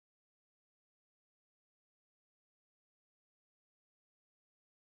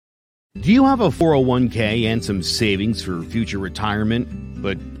Do you have a 401k and some savings for future retirement,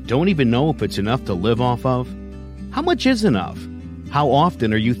 but don't even know if it's enough to live off of? How much is enough? How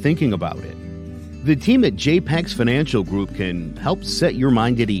often are you thinking about it? The team at JPEX Financial Group can help set your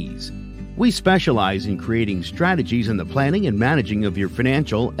mind at ease. We specialize in creating strategies in the planning and managing of your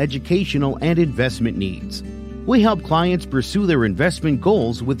financial, educational, and investment needs. We help clients pursue their investment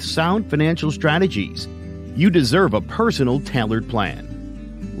goals with sound financial strategies. You deserve a personal, tailored plan.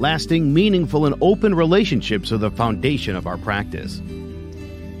 Lasting, meaningful, and open relationships are the foundation of our practice.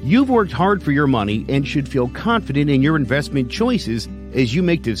 You've worked hard for your money and should feel confident in your investment choices as you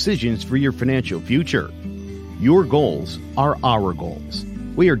make decisions for your financial future. Your goals are our goals.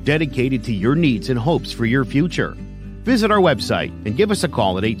 We are dedicated to your needs and hopes for your future. Visit our website and give us a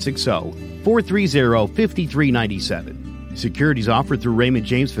call at 860-430-5397. Securities offered through Raymond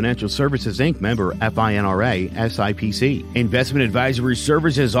James Financial Services, Inc., member FINRA, SIPC. Investment advisory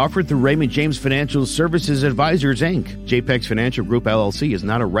services offered through Raymond James Financial Services Advisors, Inc. JPEX Financial Group, LLC is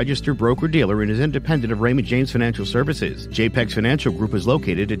not a registered broker-dealer and is independent of Raymond James Financial Services. JPEX Financial Group is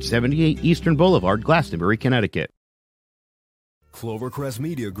located at 78 Eastern Boulevard, Glastonbury, Connecticut. Clovercrest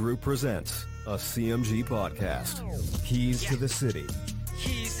Media Group presents a CMG podcast, Keys to the City.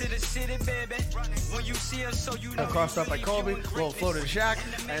 Keys to the city, baby. When you see us, so you know. Crossed up by Kobe, little flow to Shaq,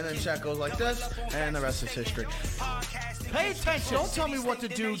 and then Shaq goes like this, and the rest is history. Pay attention. Don't tell me what to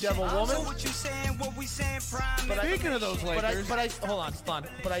do, devil woman. Speaking of those Lakers, hold on.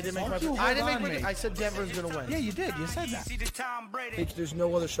 But I didn't make my. I said Denver's gonna win. Yeah, you did. You said that. There's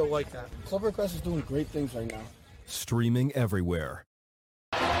no other show like that. Clovercrest is doing great things right now. Streaming everywhere.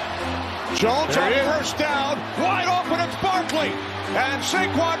 Jones on first down, wide open, it's Barkley, and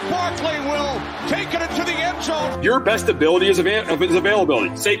Saquon Barkley will take it into the end zone. Your best ability is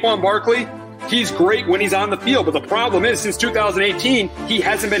availability. Saquon Barkley, he's great when he's on the field, but the problem is since 2018, he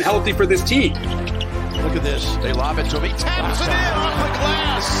hasn't been healthy for this team. Look at this, they lob it to him, he taps it in off the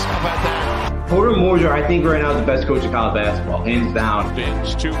glass. How about that? Porter Moser, I think right now is the best coach of college basketball, hands down.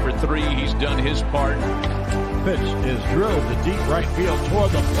 Vince 2 for 3, he's done his part. Pitch is drilled to deep right field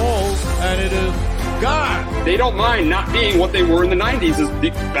toward the pole, and it is gone. They don't mind not being what they were in the 90s as the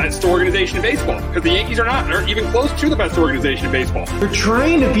best organization in baseball, because the Yankees aren't even close to the best organization in baseball. You're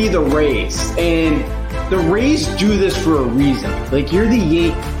trying to be the Rays, and the Rays do this for a reason. Like, you're the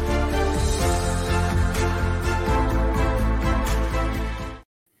Yankees.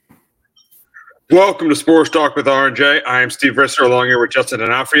 Welcome to Sports Talk with R&J. I am Steve Risser, along here with Justin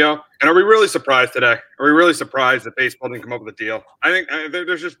D'Onofrio. And are we really surprised today? Are we really surprised that baseball didn't come up with a deal? I think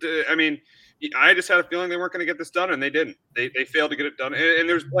there's just, I just had a feeling they weren't going to get this done, and they didn't. They failed to get it done. And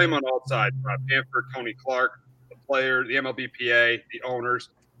there's blame on all sides. Bamford, Tony Clark, the players, the MLBPA, the owners.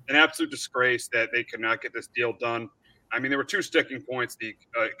 An absolute disgrace that they could not get this deal done. I mean, there were two sticking points, the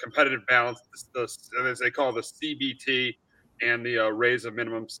competitive balance, as they call the CBT, and the raise of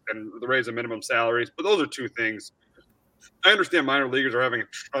minimums and the raise of minimum salaries. But those are two things. I understand minor leaguers are having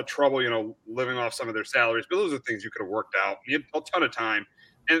trouble, living off some of their salaries, but those are things you could have worked out. You had a ton of time.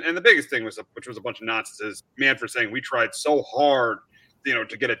 And the biggest thing which was a bunch of nonsense, is Manfred saying we tried so hard,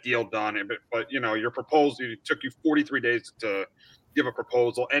 to get a deal done. But your proposal, it took you 43 days to give a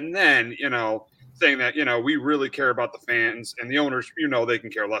proposal. And then, saying that, we really care about the fans, and the owners, they can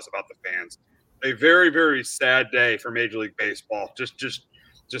care less about the fans. A very, very sad day for Major League Baseball. Just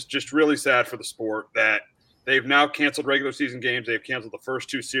really sad for the sport that they've now canceled regular season games. They've canceled the first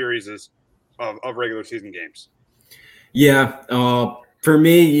two series of regular season games. Yeah. For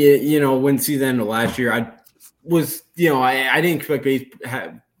me, when season ended last year, I didn't expect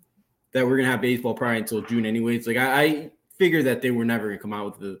that we're going to have baseball probably until June anyways. Like I figured that they were never going to come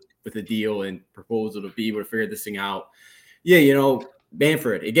out with a deal and proposal to be able to figure this thing out. Yeah,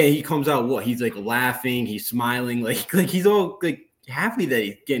 Bamford, again, he comes out, he's like laughing, he's smiling, like he's all like happy that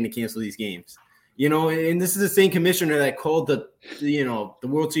he's getting to cancel these games. And this is the same commissioner that called the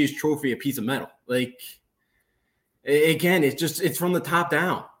World Series trophy a piece of metal. Like, again, it's from the top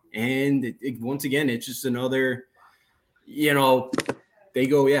down. And once again, it's just another, they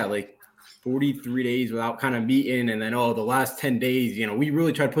go, like 43 days without kind of meeting. And then, the last 10 days, we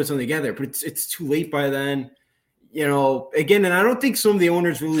really tried to put something together, but it's too late by then. Again, and I don't think some of the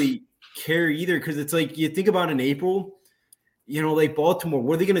owners really care either, because it's like you think about in April, like Baltimore,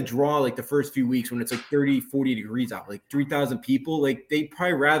 what are they going to draw like the first few weeks when it's like 30, 40 degrees out, like 3,000 people? Like they'd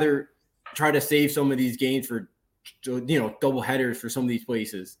probably rather try to save some of these games for, double headers for some of these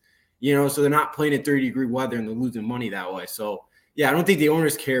places, so they're not playing in 30-degree weather and they're losing money that way. So, yeah, I don't think the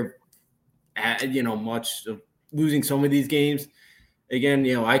owners care, much of losing some of these games. Again,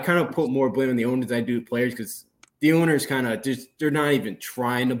 I kind of put more blame on the owners than I do the players, because the owners kind of they're not even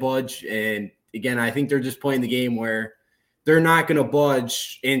trying to budge. And again, I think they're just playing the game where they're not going to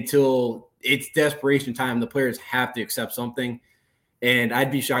budge until it's desperation time. The players have to accept something. And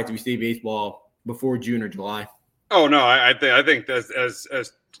I'd be shocked if we see baseball before June or July. Oh no, I think as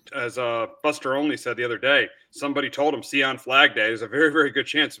Buster Olney said the other day, somebody told him, see on Flag Day, there's a very, very good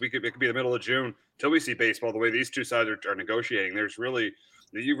chance it could be the middle of June till we see baseball. The way these two sides are negotiating,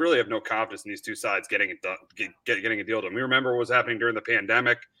 you really have no confidence in these two sides getting it done, getting a deal done. We remember what was happening during the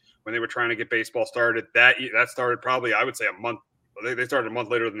pandemic when they were trying to get baseball started. That started probably, I would say, a month. They started a month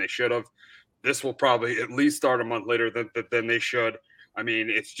later than they should have. This will probably at least start a month later than they should. I mean,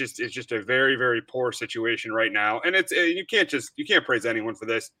 it's just a very, very poor situation right now, and you can't praise anyone for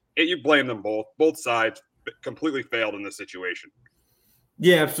this. You blame them both. Both sides completely failed in this situation.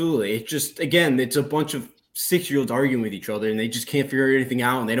 Yeah, absolutely. It's just, again, it's a bunch of 6-year-olds arguing with each other, and they just can't figure anything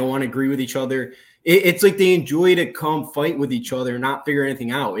out, and they don't want to agree with each other. It's like they enjoy to come fight with each other and not figure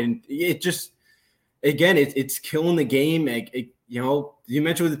anything out, and it just, again, it's killing the game. You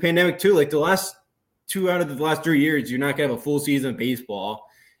mentioned with the pandemic too, like the last 2 out of the last 3 years, you're not going to have a full season of baseball.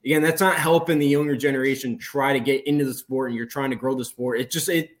 Again, that's not helping the younger generation try to get into the sport, and you're trying to grow the sport. It's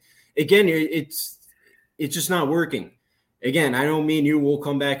just not working. Again, I know me and you will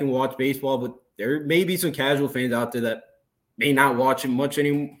come back and watch baseball, but there may be some casual fans out there that may not watch it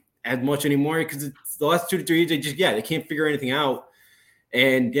as much anymore because it's the last 2 to 3 years, they can't figure anything out.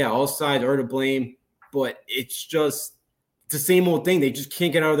 And yeah, all sides are to blame, but it's the same old thing. They just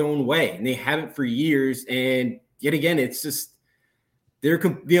can't get out of their own way, and they haven't for years. And yet again, it's just the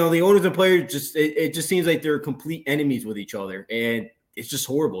owners and players it just seems like they're complete enemies with each other, and it's just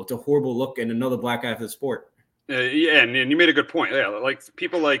horrible. It's a horrible look and another black eye for the sport. Yeah, and you made a good point. Yeah, like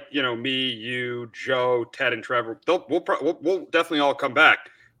people like me, you, Joe, Ted, and Trevor. We'll definitely all come back,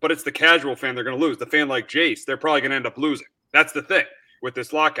 but it's the casual fan they're going to lose. The fan like Jace, they're probably going to end up losing. That's the thing with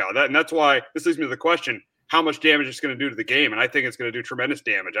this lockout. And that's why this leads me to the question: how much damage it's going to do to the game? And I think it's going to do tremendous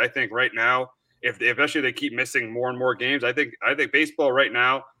damage. I think right now, especially they keep missing more and more games, I think baseball right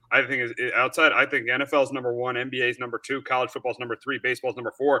now, I think is outside. I think NFL is number 1, NBA is number 2, college football is number 3, baseball is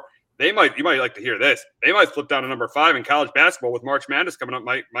number 4. You might like to hear this. They might flip down to number 5 in college basketball with March Madness coming up.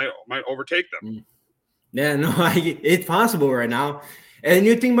 Might overtake them. Yeah, no, it's possible right now. And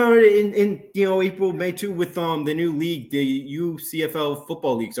you think about it in April, May too, with the new league, the UCFL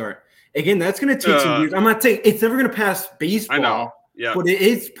football leagues are. Again, that's going to take some years. I'm not saying it's never going to pass baseball. I know. Yeah. But it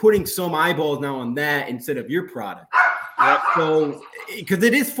is putting some eyeballs now on that instead of your product. Yep. So, because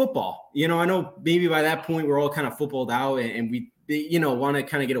it is football, I know maybe by that point we're all kind of footballed out and we, want to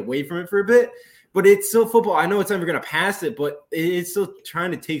kind of get away from it for a bit, but it's still football. I know it's never going to pass it, but it's still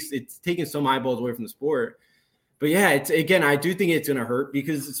it's taking some eyeballs away from the sport. But yeah, I do think it's going to hurt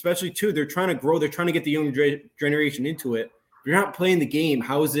because especially too, they're trying to grow. They're trying to get the younger generation into it. If you're not playing the game,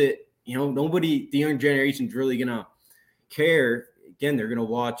 how is it, the young generation's really going to care. Again, they're going to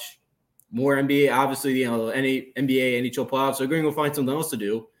watch more NBA, obviously, NBA, NHL playoffs. They're going to go find something else to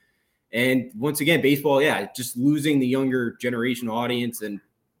do. And once again, baseball, just losing the younger generation audience. And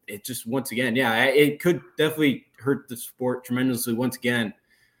it just, once again, it could definitely hurt the sport tremendously once again,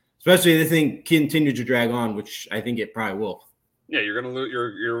 especially if the thing continues to drag on, which I think it probably will. Yeah, you're going to lose.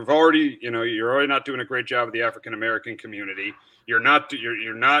 You're already not doing a great job with the African American community. You're not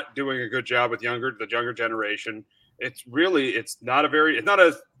doing a good job with the younger generation. It's not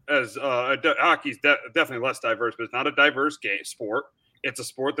as hockey's definitely less diverse, but it's not a diverse sport. It's a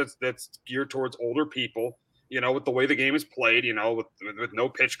sport that's geared towards older people, with the way the game is played, with no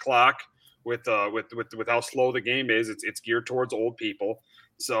pitch clock, with how slow the game is, it's geared towards old people.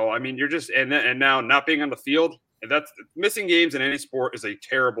 So, I mean, you're just, and now not being on the field, and that's missing games in any sport is a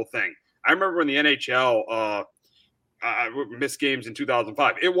terrible thing. I remember when the NHL missed games in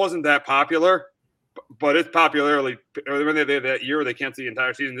 2005. It wasn't that popular, but its popularity, when that year they canceled the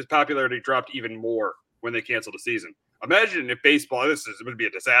entire season, this popularity dropped even more when they canceled the season. Imagine if baseball, it would be a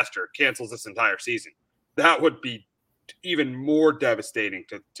disaster, cancels this entire season. That would be even more devastating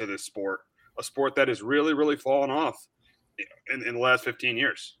to this sport, a sport that has really, really fallen off in the last 15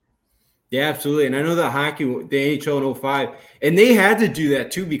 years. Yeah, absolutely. And I know the hockey, the NHL in 05, and they had to do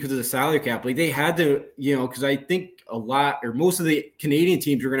that too because of the salary cap. Like they had to, because I think a lot or most of the Canadian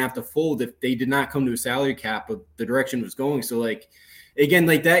teams were going to have to fold if they did not come to a salary cap of the direction it was going. So again,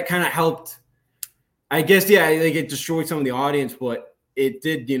 that kind of helped. I guess, it destroyed some of the audience, but it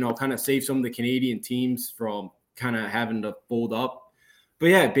did, kind of save some of the Canadian teams from kind of having to fold up. But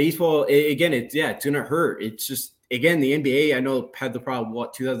yeah, baseball, it's going to hurt. It's just, again, the NBA, I know had the problem,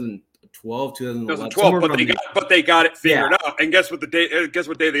 2012, 2011. But they got it figured out. And guess what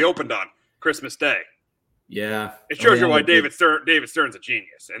day they opened on? Christmas Day. Yeah. It shows you why David Stern's a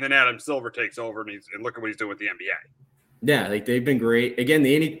genius. And then Adam Silver takes over, and look at what he's doing with the NBA. Yeah, like they've been great. Again,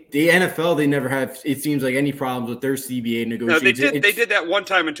 the NFL, they never have, it seems like, any problems with their CBA negotiations. No, they did that one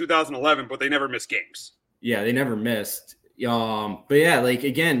time in 2011, but they never missed games. Yeah, they never missed. But yeah, like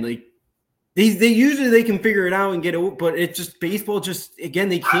again, like they usually they can figure it out and get it, but it's just baseball. Just again,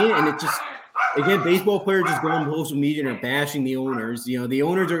 they can't, and it just again, baseball players just go on social media and are bashing the owners. You know, the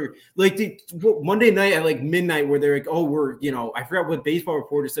owners are like Monday night at like midnight, where they're like, "Oh, we're," you know, I forgot what baseball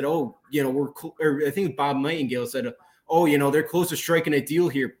reporter said. "Oh, you know, or I think Bob Nightingale said, "Oh, you know, they're close to striking a deal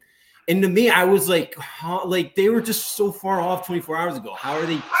here." And to me, I was like, like they were just so far off 24 hours ago. How are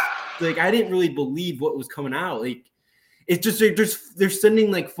they? Like, I didn't really believe what was coming out. Like, it's just they're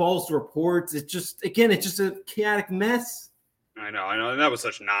sending like false reports. It's just a chaotic mess. I know, and that was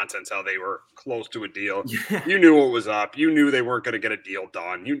such nonsense how they were close to a deal. Yeah. You knew what was up. You knew they weren't going to get a deal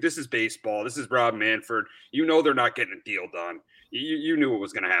done. This is baseball. This is Rob Manfred. You know they're not getting a deal done. You knew what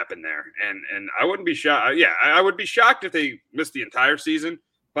was going to happen there, and I wouldn't be shocked. Yeah, I would be shocked if they missed the entire season,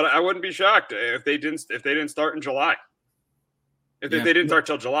 but I wouldn't be shocked if they didn't start in July. If they didn't start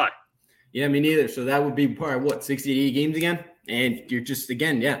till July. Yeah, me neither. So that would be part of 60 to 80 games again, and you're just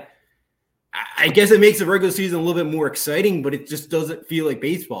yeah. I guess it makes the regular season a little bit more exciting, but it just doesn't feel like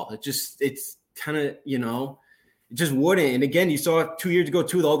baseball. It's kind of, you know, it just wouldn't. And again, you saw it 2 years ago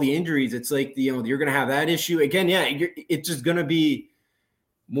too with all the injuries. It's like, you know, you're going to have that issue again. Yeah, it's just going to be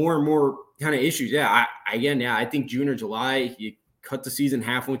more and more kind of issues. Yeah, I think June or July you cut the season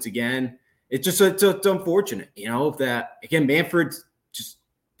half once again. It's unfortunate, you know, that again Manfred's just.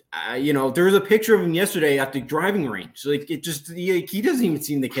 You know, there was a picture of him yesterday at the driving range. Like he doesn't even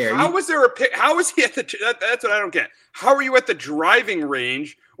seem to care. How was there how was he at the? That's what I don't get. How are you at the driving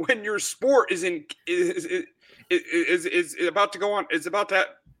range when your sport is about to go on?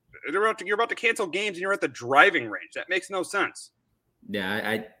 You're about to cancel games and you're at the driving range. That makes no sense.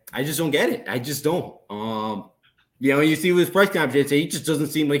 Yeah, I just don't get it. I just don't. You know, you see with his press conference, he just doesn't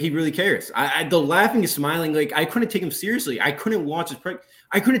seem like he really cares. The laughing and smiling, like I couldn't take him seriously. I couldn't watch his press.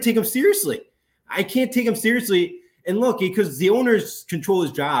 I couldn't take him seriously. I can't take him seriously. And look, because the owners control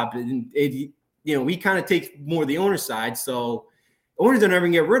his job, and you know, he kind of takes more the owner's side. So owners are never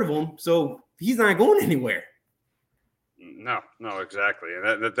gonna get rid of him. So he's not going anywhere. No, exactly.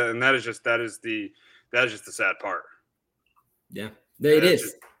 And that is just the sad part. Yeah, it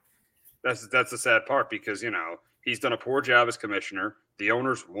is. That's the sad part because, you know, he's done a poor job as commissioner. The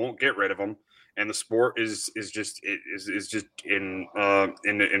owners won't get rid of him, and the sport is just in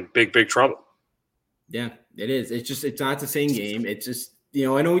big trouble. Yeah, it is. It's not the same game. It's just, you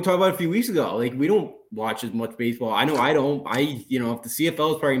know, I know we talked about it a few weeks ago. Like, we don't watch as much baseball. I know I don't. You know, if the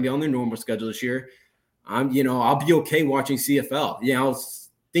CFL is probably gonna be on their normal schedule this year, I'll be okay watching CFL. You know, I'll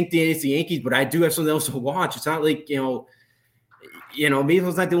think it's the Yankees, but I do have something else to watch. It's not like, you know,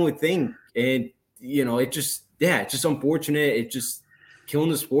 baseball's not the only thing. And, you know, it's just unfortunate. It's just killing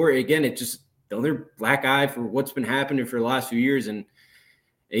the sport. Again, it's just another black eye for what's been happening for the last few years. And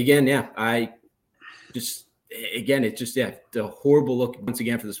again, the horrible look once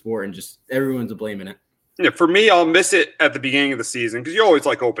again for the sport, and just everyone's blaming it. Yeah, for me, I'll miss it at the beginning of the season because you always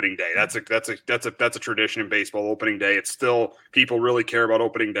like opening day. That's a tradition in baseball. Opening day, it's still people really care about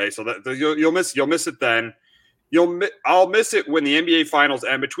opening day, so that you'll miss it then. I'll miss it when the NBA finals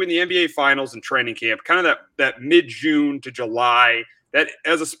end. Between the NBA finals and training camp, kind of that mid-June to July, that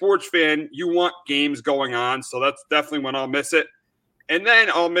as a sports fan, you want games going on. So that's definitely when I'll miss it. And then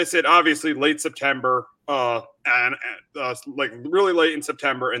I'll miss it, obviously, late September, and like really late in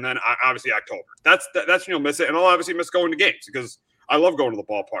September, and then obviously October. That's when you'll miss it. And I'll obviously miss going to games because I love going to the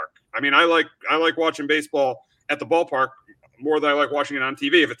ballpark. I mean, I like watching baseball at the ballpark more than I like watching it on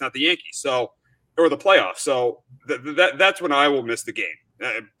TV if it's not the Yankees. So. Or the playoffs, so that's when I will miss the game.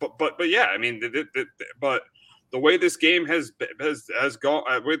 But yeah, I mean, but the way this game has gone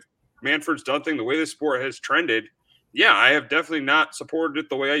with Manfred's done thing, the way this sport has trended, yeah, I have definitely not supported it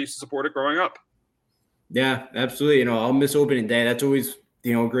the way I used to support it growing up. Yeah, absolutely. You know, I'll miss opening day. That's always,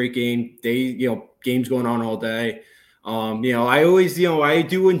 you know, a great game. Games going on all day. You know, I always, you know, I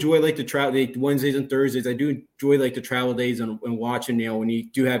do enjoy like the travel Wednesdays and Thursdays. I do enjoy like the travel days and watching, you know, when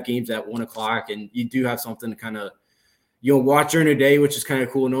you do have games at 1:00 and you do have something to kind of, you know, watch during the day, which is kind of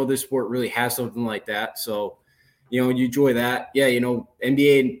cool. No, this sport really has something like that. So, you know, you enjoy that. Yeah. You know,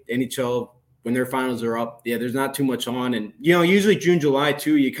 NBA and NHL, when their finals are up, yeah, there's not too much on. And, you know, usually June, July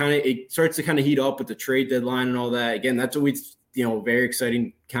too, it starts to kind of heat up with the trade deadline and all that. Again, that's always, you know, very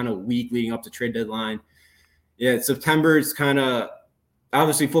exciting kind of week leading up to trade deadline. Yeah, September is kind of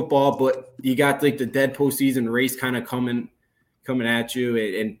obviously football, but you got like the dead postseason race kind of coming coming at you,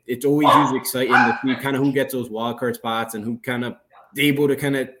 and it's always usually exciting to see kind of who gets those wild card spots and who kind of able to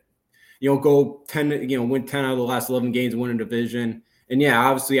kind of, go 10, win 10 out of the last 11 games and win a division. And yeah,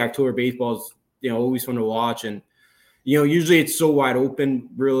 obviously October baseball is, always fun to watch. And, usually it's so wide open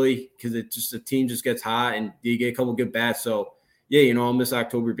really, because the team just gets hot and you get a couple good bats. So yeah, I'll miss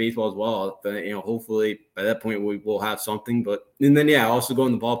October baseball as well. But, hopefully by that point we will have something. And then, yeah, also go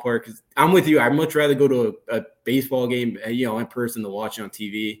in the ballpark, because I'm with you. I'd much rather go to a baseball game, in person than watch it on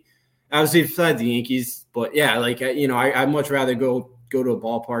TV. Obviously, besides the Yankees. But, yeah, I'd much rather go to a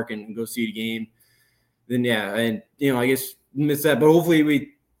ballpark and go see the game than, yeah. And, I guess miss that. But hopefully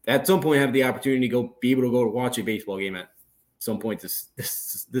we at some point have the opportunity to be able to go watch a baseball game at some point this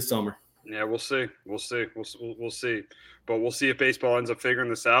summer. Yeah, we'll see. We'll see. But we'll see if baseball ends up figuring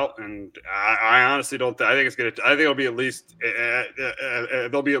this out. And I honestly don't. I think it'll be at least.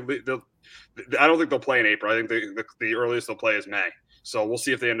 They'll be. I don't think they'll play in April. I think the earliest they'll play is May. So we'll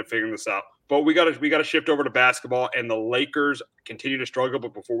see if they end up figuring this out. But we got to shift over to basketball, and the Lakers continue to struggle.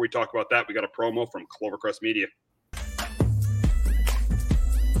 But before we talk about that, we got a promo from Clovercrest Media.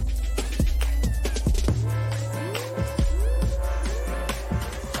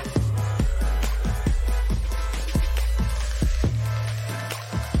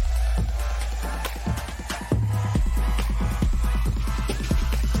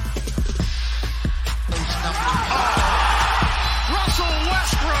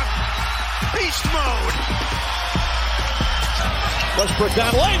 Westbrook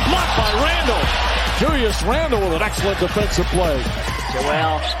down lane, blocked by Randall. Julius Randall with an excellent defensive play.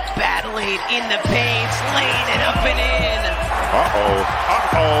 Joel battling in the paint, laying it up and in.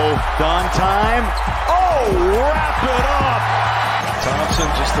 Gone time. Oh, wrap it up. Thompson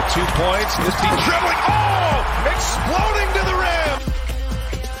just the 2 points. This team dribbling. Oh, exploding to the rim.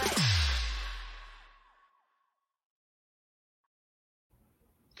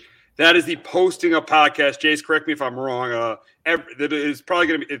 That is the Posting Up podcast. Jace, correct me if I'm wrong. It's probably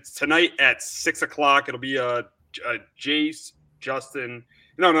going to be. It's tonight at 6:00. It'll be Jace, Justin.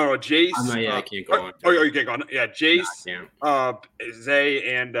 No, Jace. I can't go on. You can't go on. Yeah, Jace,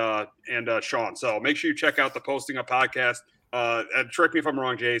 Zay, and Sean. So make sure you check out the Posting Up podcast. And correct me if I'm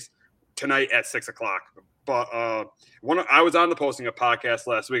wrong, Jace. Tonight at 6:00. But I was on the Posting Up podcast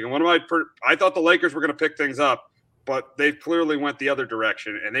last week, and I thought the Lakers were going to pick things up. But they've clearly went the other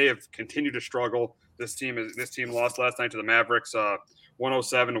direction, and they have continued to struggle. This team lost last night to the Mavericks,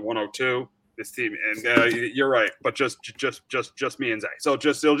 107-102. This team, and you're right, but just me and Zay. So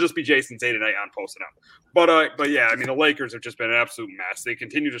it'll just be Jason Zay tonight on Posting Up. But yeah, I mean the Lakers have just been an absolute mess. They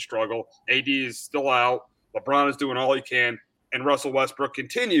continue to struggle. AD is still out. LeBron is doing all he can, and Russell Westbrook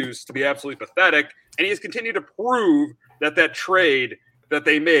continues to be absolutely pathetic. And he has continued to prove that trade that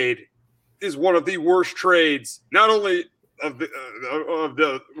they made is one of the worst trades, not only of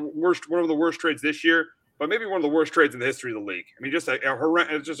the worst trades this year, but maybe one of the worst trades in the history of the league. I mean, it's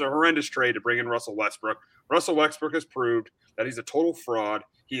just a horrendous trade to bring in Russell Westbrook. Russell Westbrook has proved that he's a total fraud.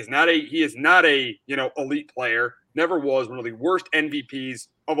 He is not a elite player. Never was. One of the worst MVPs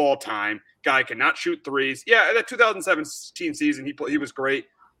of all time. Guy cannot shoot threes. Yeah, that 2017 season he was great,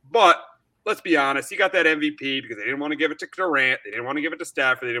 but let's be honest, he got that MVP because they didn't want to give it to Durant. They didn't want to give it to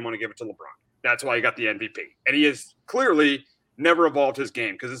Stafford. They didn't want to give it to LeBron. That's why he got the MVP. And he has clearly never evolved his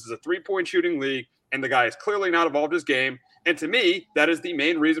game because this is a three-point shooting league, and the guy has clearly not evolved his game. And to me, that is the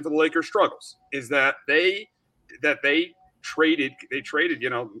main reason for the Lakers' struggles, is that they traded a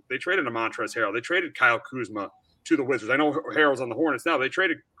Montrezl Harrell. They traded Kyle Kuzma to the Wizards. I know Harrell's on the Hornets now. They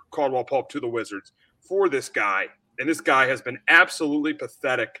traded Caldwell Pope to the Wizards for this guy. And this guy has been absolutely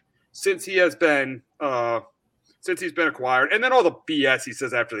pathetic since he's been acquired. And then all the BS he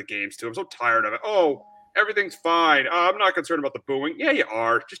says after the games too. I'm so tired of it. Oh, everything's fine. I'm not concerned about the booing. Yeah, you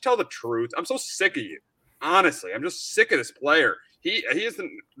are. Just tell the truth. I'm so sick of you. Honestly, I'm just sick of this player. He is the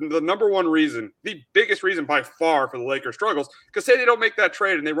number one reason, the biggest reason by far for the Lakers' struggles. Because say they don't make that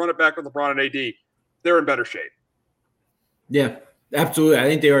trade and they run it back with LeBron and AD, they're in better shape. Yeah, absolutely. I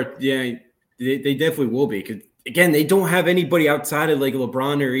think they are. Yeah, they definitely will be. Because again, they don't have anybody outside of like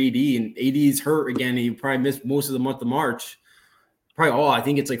LeBron or AD, and AD is hurt again. He probably missed most of the month of March. Probably all. I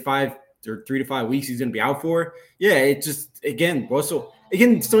think it's like 3 to 5 weeks he's going to be out for. Yeah, it just again Russell.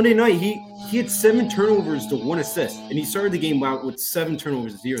 Again, Sunday night he had 7 turnovers to 1 assist, and he started the game out with 7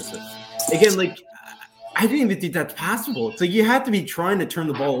 turnovers to 0 assists. Again, like I didn't even think that's possible. It's like you have to be trying to turn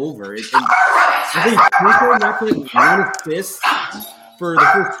the ball over. And I think Nico not going to 1 assist for the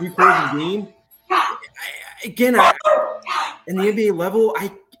first 3 quarters of the game. Again, in the NBA level,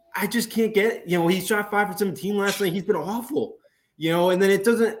 I just can't get. He shot 5 for 17 last night. He's been awful. and then it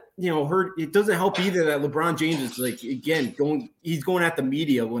doesn't, hurt. It doesn't help either that LeBron James is like, again, he's going at the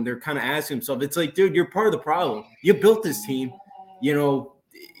media when they're kind of asking himself. It's like, dude, you're part of the problem. You built this team.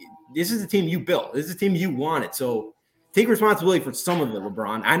 This is the team you built. This is the team you wanted. So take responsibility for some of it,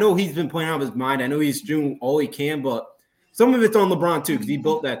 LeBron. I know he's been playing out of his mind. I know he's doing all he can, but some of it's on LeBron too because he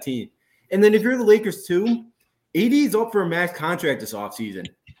built that team. And then if you're the Lakers too, AD is up for a max contract this offseason.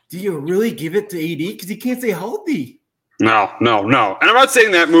 Do you really give it to AD? Because he can't stay healthy. No. And I'm not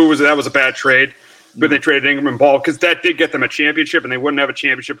saying that was a bad trade, but they traded Ingram and Ball because that did get them a championship, and they wouldn't have a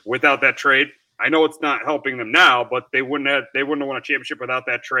championship without that trade. I know it's not helping them now, but they wouldn't have won a championship without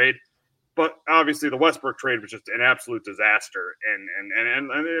that trade. But obviously, the Westbrook trade was just an absolute disaster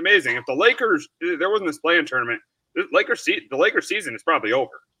and amazing. If the Lakers, there wasn't this play-in tournament, the Lakers season is probably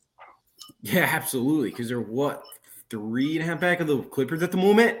over. Yeah, absolutely. Because they're 3.5 back of the Clippers at the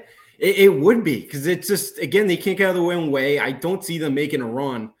moment. It would be because it's just, again, they can't get out of the own way. I don't see them making a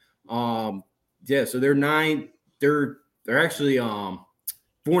run. So they're 9. They're actually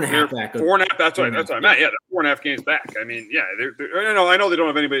 4.5 back. 4.5. That's what I meant. Yeah, they're 4.5 games back. I mean, yeah. I know they don't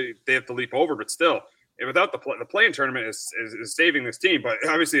have anybody they have to leap over, but still, without the play-in tournament is saving this team. But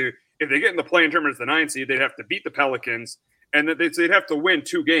obviously, if they get in the play-in tournament as the 9 seed, they'd have to beat the Pelicans, and they'd have to win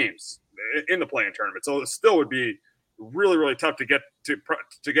 2 games in the play-in tournament. So it still would be really, really tough to get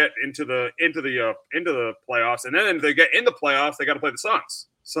into the playoffs. And then if they get in the playoffs, they got to play the Suns.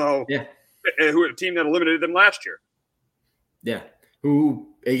 So who a team that eliminated them last year. Yeah. Who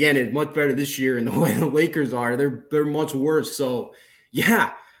again is much better this year in the way the Lakers are. They're much worse. So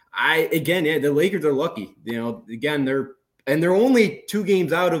yeah, the Lakers are lucky. Again, they're only 2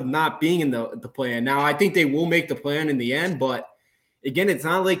 games out of not being in the play-in. Now I think they will make the play-in in the end, but again, it's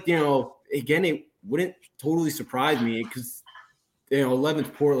not like, again, it wouldn't totally surprise me because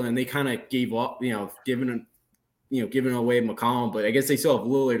 11th Portland, they kind of gave up, giving away McCollum, but I guess they still have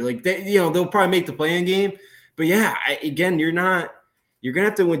Lillard. Like they'll probably make the play-in game. But yeah, you're gonna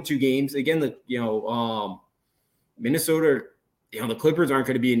have to win 2 games. Again, Minnesota, the Clippers aren't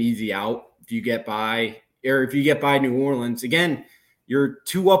going to be an easy out if you get by New Orleans. Again, you're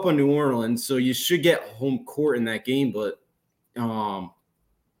 2 up on New Orleans, so you should get home court in that game. But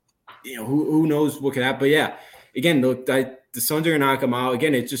who knows what could happen? But yeah, again, the Suns are going to knock them out.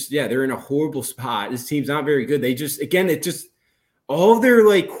 Again, it's just they're in a horrible spot. This team's not very good. All of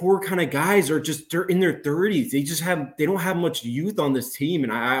their core kind of guys they're in their 30s. They don't have much youth on this team.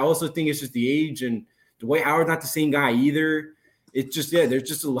 And I also think it's just the age, and Dwight Howard's not the same guy either. It's just, there's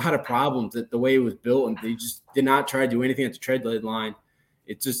just a lot of problems that the way it was built, and they just did not try to do anything at the trade deadline.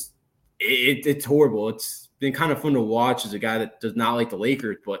 It's horrible. It's been kind of fun to watch as a guy that does not like the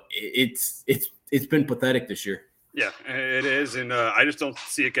Lakers, but it's been pathetic this year. Yeah, it is. And I just don't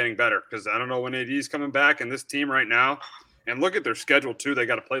see it getting better because I don't know when AD's coming back, and this team right now, and look at their schedule, too. They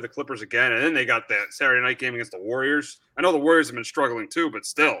got to play the Clippers again, and then they got that Saturday night game against the Warriors. I know the Warriors have been struggling, too, but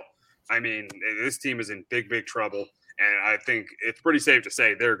still, I mean, this team is in big, big trouble, and I think it's pretty safe to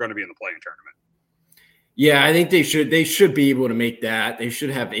say they're going to be in the play-in tournament. Yeah, I think they should be able to make that. They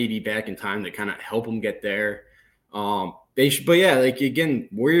should have AD back in time to kind of help them get there. But yeah, again,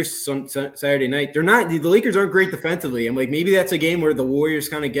 Warriors Saturday night, the Lakers aren't great defensively. I'm like, maybe that's a game where the Warriors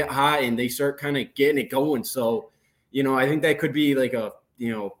kind of get hot and they start kind of getting it going. So, I think that could be like a,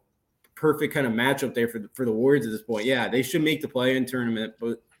 perfect kind of matchup there for the Warriors at this point. Yeah, they should make the play-in tournament,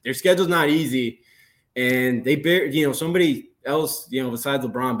 but their schedule's not easy. And they somebody else, besides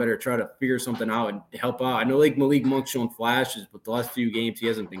LeBron better try to figure something out and help out. I know Malik Monk's shown flashes, but the last few games he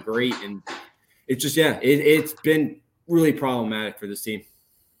hasn't been great. And it's just, it's been really problematic for this team.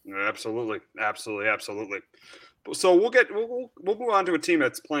 Absolutely. So we'll move on to a team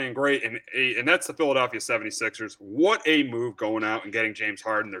that's playing great, and that's the Philadelphia 76ers. What a move going out and getting James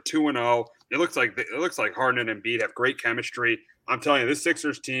Harden. They're 2-0. It looks like Harden and Embiid have great chemistry. I'm telling you, this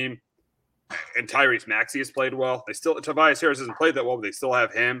Sixers team and Tyrese Maxey has played well. Tobias Harris hasn't played that well, but they still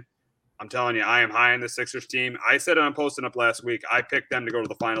have him. I'm telling you, I am high on the Sixers team. I said it on Posting Up last week. I picked them to go to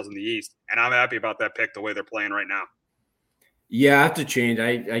the finals in the East, and I'm happy about that pick the way they're playing right now. Yeah, I have to change.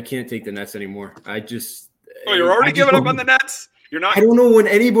 I can't take the Nets anymore. You're already giving up on the Nets? You're not. I don't know when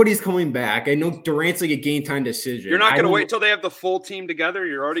anybody's coming back. I know Durant's like a game time decision. You're not going to wait until they have the full team together?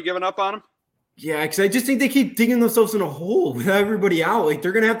 You're already giving up on them? Yeah, because I just think they keep digging themselves in a hole with everybody out.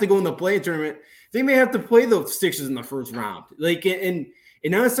 They're going to have to go in the play-in tournament. They may have to play the Sixers in the first round. And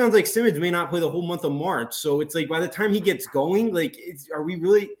now it sounds like Simmons may not play the whole month of March. So it's like by the time he gets going, is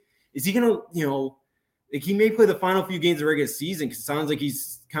he going to, he may play the final few games of the regular season because it sounds like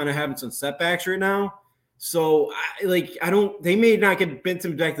he's kind of having some setbacks right now. So they may not get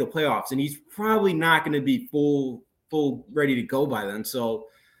Benson back to the playoffs, and he's probably not going to be full full ready to go by then. So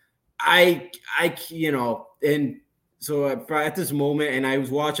and so at this moment, and I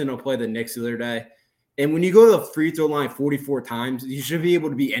was watching them play the Knicks the other day, and when you go to the free throw line 44 times, you should be able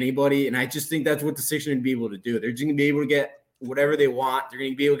to beat anybody. And I just think that's what the Sixers are going to be able to do. They're just going to be able to get whatever they want. They're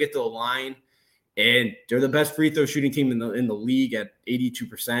going to be able to get to the line, and they're the best free throw shooting team in the league at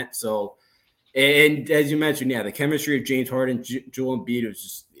 82%. So, and as you mentioned, the chemistry of James Harden, Joel Embiid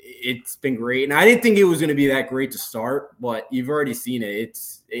it's been great. And I didn't think it was going to be that great to start, but you've already seen it.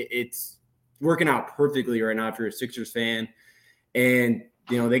 It's working out perfectly right now if you're a Sixers fan. And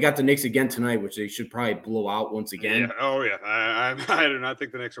they got the Knicks again tonight, which they should probably blow out once again. Yeah. Oh, yeah. I do not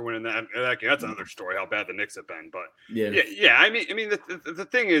think the Knicks are winning that game. That's another story, how bad the Knicks have been. But, yeah. I mean, the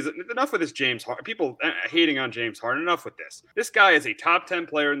thing is, enough with this James Harden. People hating on James Harden, enough with this. This guy is a top 10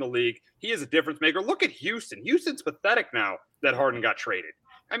 player in the league. He is a difference maker. Look at Houston. Houston's pathetic now that Harden got traded.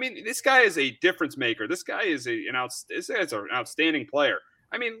 I mean, this guy is a difference maker. This guy is an outstanding player.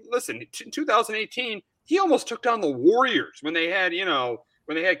 I mean, listen, in 2018, he almost took down the Warriors when they had,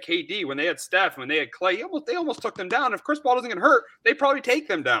 when they had KD, when they had Steph, when they had Clay. They almost took them down. If Chris Paul doesn't get hurt, they probably take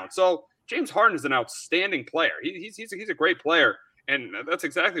them down. So James Harden is an outstanding player. He's a great player, and that's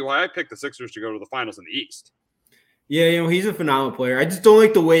exactly why I picked the Sixers to go to the finals in the East. Yeah, he's a phenomenal player. I just don't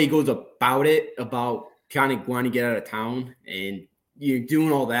like the way he goes about it, about kind of wanting to get out of town and you're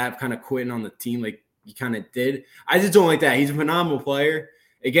doing all that, kind of quitting on the team like you kind of did. I just don't like that. He's a phenomenal player.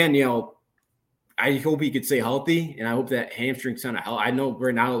 Again, I hope he could stay healthy, and I hope that hamstring's kind of healthy. I know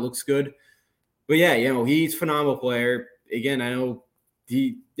right now it looks good. But, he's a phenomenal player. Again, I know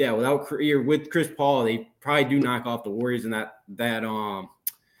with Chris Paul, they probably do knock off the Warriors in that round,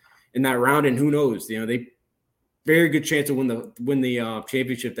 and who knows? They very good chance to win the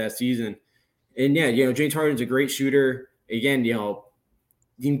championship that season. And, James Harden's a great shooter. Again,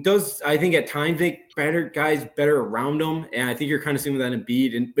 he does, I think, at times make guys better around him. And I think you're kind of seeing that in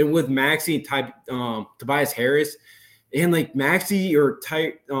Embiid. And with Maxey and Tobias Harris, and like Maxey or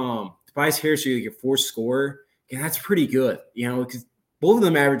Tobias Harris, you're like a fourth scorer. And that's pretty good, because both of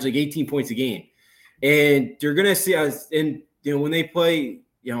them average like 18 points a game. And you're going to see us, and, when they play,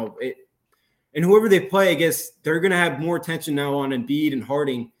 and whoever they play, I guess they're going to have more attention now on Embiid and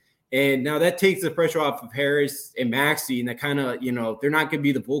Harden. And now that takes the pressure off of Harris and Maxey, and that kind of, they're not going to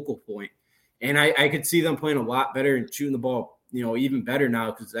be the focal point. And I could see them playing a lot better and shooting the ball, even better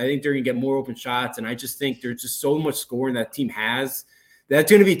now, because I think they're going to get more open shots. And I just think there's just so much scoring that team has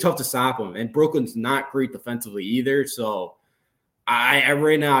that's going to be tough to stop them. And Brooklyn's not great defensively either. So I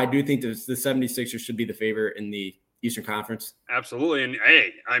right now, I do think the 76ers should be the favorite in the Eastern Conference. Absolutely. And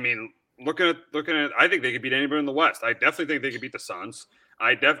hey, I mean, looking at, I think they could beat anybody in the West. I definitely think they could beat the Suns.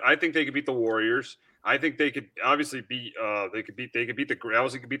 I think they could beat the Warriors. I think they could obviously beat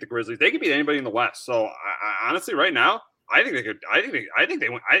the Grizzlies. They could beat anybody in the West. So I honestly, right now, I think they could. I think they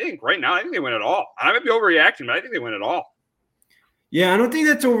win. I think right now, I think they win it all. I might be overreacting, but I think they win it all. Yeah, I don't think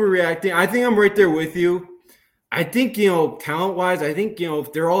that's overreacting. I think I'm right there with you. I think talent wise, I think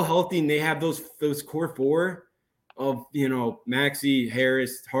if they're all healthy and they have those core four of Maxey,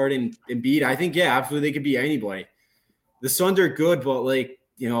 Harris, Harden, and Embiid, I think absolutely they could beat anybody. The Suns are good, but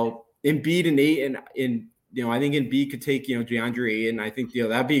Embiid and Ayton, and I think Embiid could take DeAndre Ayton. I think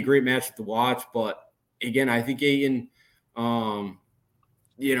that'd be a great match to watch. But again, I think Ayton,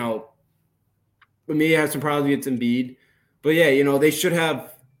 may have some problems against Embiid. But they should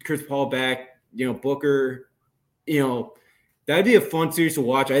have Chris Paul back. Booker. That'd be a fun series to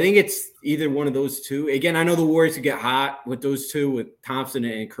watch. I think it's either one of those two. Again, I know the Warriors could get hot with those two, with Thompson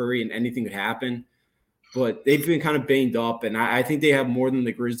and Curry, and anything could happen. But they've been kind of banged up, and I think they have more than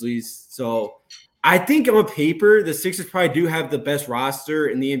the Grizzlies. So I think on paper, the Sixers probably do have the best roster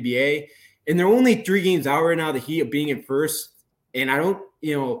in the NBA, and they're only 3 games out right now, the Heat being in first. And I don't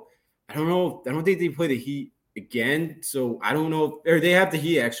know. I don't think they play the Heat again. So I don't know. Or they have the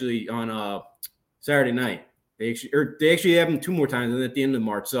Heat actually on Saturday night. They actually have them 2 more times at the end of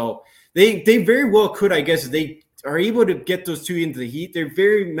March. So they very well could, I guess, if they are able to get those 2 into the Heat. They're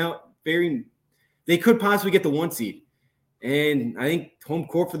very they could possibly get the 1 seed. And I think home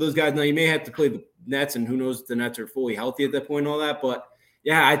court for those guys. Now, you may have to play the Nets, and who knows if the Nets are fully healthy at that point and all that. But,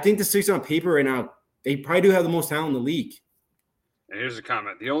 yeah, I think the Sixers on paper right now, they probably do have the most talent in the league. And here's a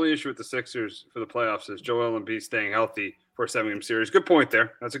comment. The only issue with the Sixers for the playoffs is Joel Embiid staying healthy for a 7-game series. Good point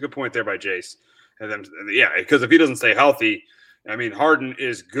there. That's a good point there by Jace. And then, because if he doesn't stay healthy, I mean, Harden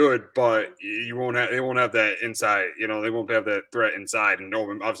is good, but they won't have that inside. They won't have that threat inside. And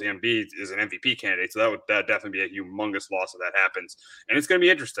obviously, Embiid is an MVP candidate, so that definitely be a humongous loss if that happens. And it's going to be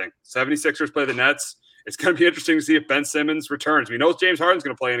interesting. 76ers play the Nets. It's going to be interesting to see if Ben Simmons returns. We know James Harden's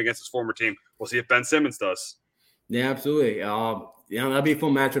going to play in against his former team. We'll see if Ben Simmons does. Yeah, absolutely. That'd be a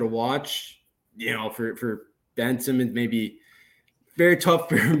fun matchup to watch. For Ben Simmons, maybe very tough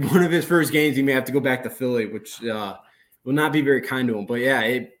for one of his first games. He may have to go back to Philly, which will not be very kind to him. But yeah,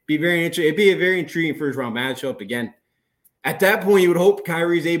 it'd be very interesting. It'd be a very intriguing first round matchup. Again, at that point, you would hope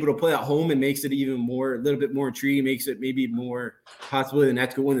Kyrie's able to play at home and makes it even more, a little bit more intriguing, makes it maybe more possibility the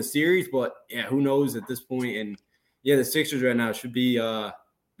Nets could win the series. But yeah, who knows at this point? And yeah, the Sixers right now should be the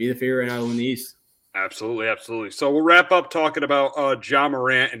favorite right now in the East. Absolutely, absolutely. So we'll wrap up talking about Ja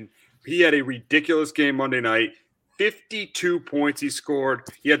Morant, and he had a ridiculous game Monday night. 52 points he scored.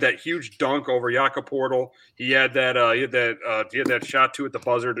 He had that huge dunk over Jakob Poeltl. He had that shot too at the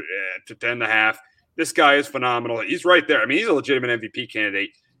buzzer to end the half. This guy is phenomenal. He's right there. I mean, he's a legitimate MVP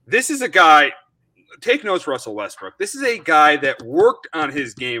candidate. This is a guy, take notes, Russell Westbrook. This is a guy that worked on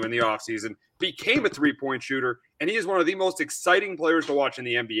his game in the offseason, became a three-point shooter, and he is one of the most exciting players to watch in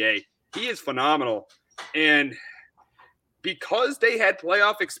the NBA. He is phenomenal. And because they had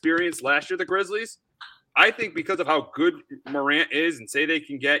playoff experience last year, the Grizzlies, I think because of how good Morant is, and say they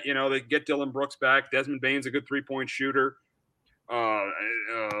can get, they get Dylan Brooks back. Desmond Bane's a good three-point shooter.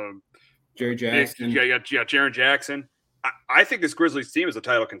 Jaren Jackson. Jaren Jackson. I think this Grizzlies team is a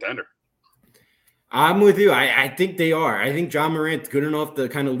title contender. I'm with you. I think they are. I think Ja Morant's good enough to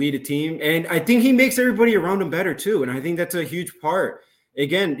kind of lead a team. And I think he makes everybody around him better too. And I think that's a huge part.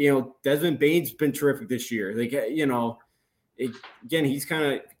 Again, Desmond Bane's been terrific this year. Again, he's kind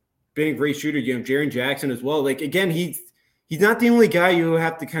of been a great shooter. Jaren Jackson as well. Again, he's not the only guy you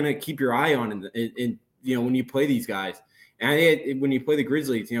have to kind of keep your eye on in when you play these guys. And when you play the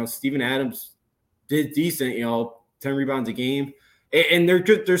Grizzlies, Steven Adams did decent, 10 rebounds a game. And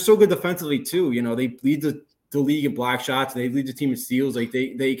they're so good defensively too. They lead the league in block shots. They lead the team in steals. They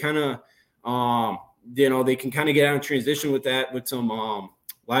kind of, they can kind of get out in transition with that, with some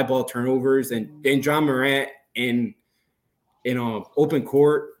live ball turnovers. And Ja Morant in open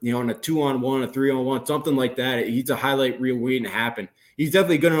court, on a 2-on-1, a 3-on-1, something like that, he's a highlight reel waiting to happen. He's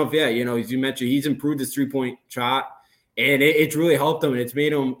definitely good enough. Yeah, as you mentioned, he's improved his 3-point shot. And it's really helped him, and it's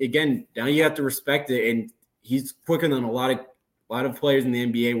made him, again, now you have to respect it. And he's quicker than a lot of players in the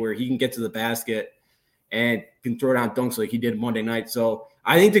NBA where he can get to the basket and can throw down dunks like he did Monday night. So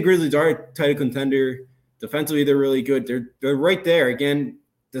I think the Grizzlies are a title contender. Defensively, they're really good. They're right there. Again,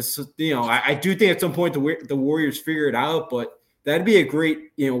 I do think at some point the Warriors figure it out, but that'd be a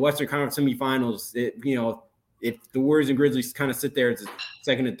great, Western Conference semifinals. If the Warriors and Grizzlies kind of sit there as a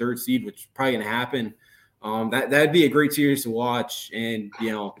second and third seed, which is probably going to happen, that'd be a great series to watch. And,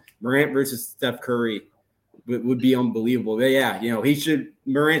 Morant versus Steph Curry would be unbelievable. But yeah,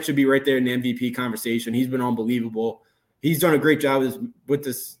 Morant should be right there in the MVP conversation. He's been unbelievable. He's done a great job with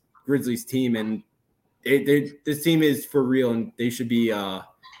this Grizzlies team, and this team is for real, and they should be,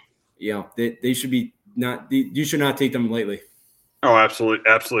 they should be not. You should not take them lightly. Oh,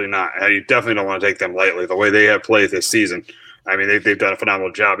 absolutely not. You definitely don't want to take them lightly. The way they have played this season, I mean, they've done a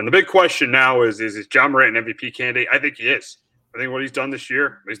phenomenal job. And the big question now is Ja Morant an MVP candidate? I think he is. I think what he's done this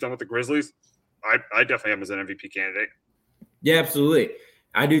year, what he's done with the Grizzlies, I definitely have him as an MVP candidate. Yeah, absolutely.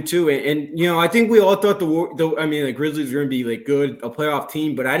 I do too. And I think we all thought the Grizzlies were going to be good, a playoff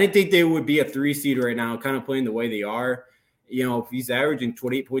team, but I didn't think they would be a 3 seed right now, kind of playing the way they are. If he's averaging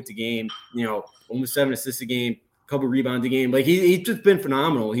 28 points a game, almost 7 assists a game, a couple rebounds a game, he's just been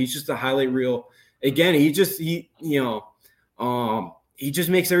phenomenal. He's just a highlight reel. Again, he just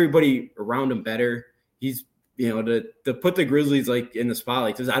makes everybody around him better. He's, to put the Grizzlies in the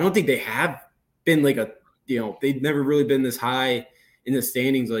spotlight, because I don't think they have been they've never really been this high in the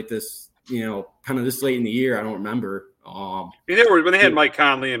standings like this, kind of this late in the year. I don't remember. When they had Mike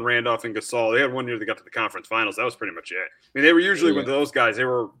Conley and Randolph and Gasol, they had one year they got to the conference finals. That was pretty much it. They were usually with those guys. They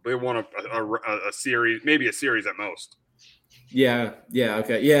won a series, maybe a series at most. Yeah.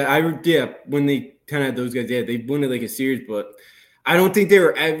 Okay. Yeah. When they kind of had those guys, they won a series, but I don't think they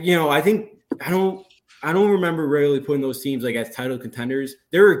were. I don't remember really putting those teams as title contenders.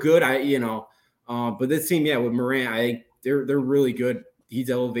 They were good. But this team, with Morant, I think they're really good.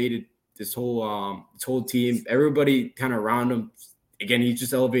 He's elevated this whole team. Everybody kind of around him. Again, he's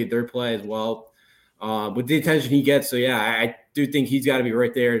just elevated their play as well. With the attention he gets. So yeah, I do think he's got to be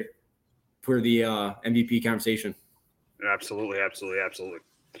right there for the MVP conversation. Absolutely.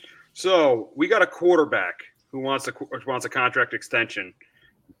 So we got a quarterback who wants a contract extension.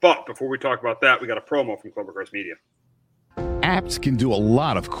 But before we talk about that, we got a promo from Clovercrest Media. Apps can do a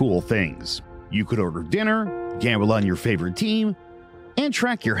lot of cool things. You could order dinner, gamble on your favorite team, and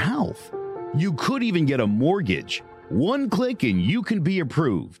track your health. You could even get a mortgage. One click and you can be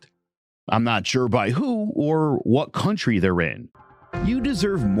approved. I'm not sure by who or what country they're in. You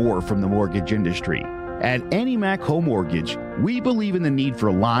deserve more from the mortgage industry. At Annie Mac Home Mortgage, we believe in the need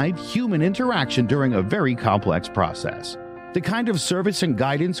for live human interaction during a very complex process. The kind of service and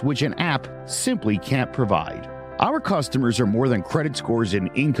guidance which an app simply can't provide. Our customers are more than credit scores and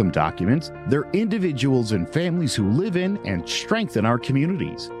income documents. They're individuals and families who live in and strengthen our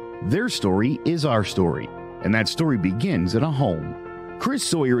communities. Their story is our story, and that story begins in a home. Chris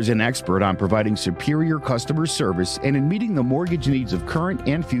Sawyer is an expert on providing superior customer service and in meeting the mortgage needs of current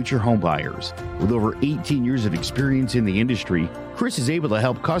and future homebuyers. With over 18 years of experience in the industry, Chris is able to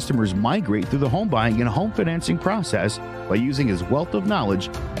help customers migrate through the home buying and home financing process by using his wealth of knowledge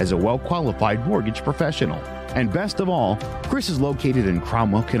as a well-qualified mortgage professional. And best of all, Chris is located in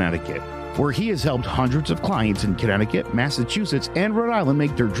Cromwell, Connecticut, where he has helped hundreds of clients in Connecticut, Massachusetts, and Rhode Island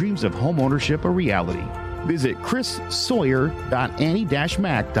make their dreams of homeownership a reality. Visit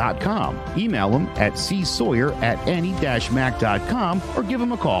chrissawyer.annie-mac.com. Email him at csawyer@annie-mac.com or give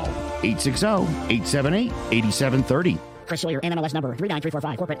him a call, 860-878-8730. Chris Sawyer, NMLS number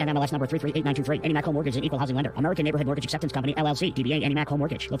 39345, corporate NMLS number 338923. Annie Mac Home Mortgage is an equal housing lender. American Neighborhood Mortgage Acceptance Company, LLC. DBA Annie Mac Home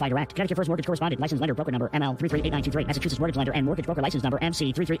Mortgage. Go Fight Direct. Connecticut First Mortgage Correspondent. License lender. Broker number ML 338923. Massachusetts Mortgage Lender and Mortgage Broker License number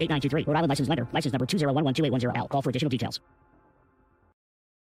MC 338923. Rhode Island License Lender. License number 201128110L. Call for additional details.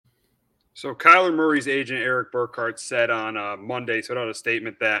 So Kyler Murray's agent Eric Burkhart said on Monday, put out a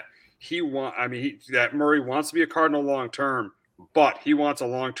statement that that Murray wants to be a Cardinal long term, but he wants a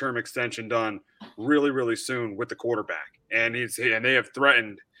long term extension done really, really soon with the quarterback, and they have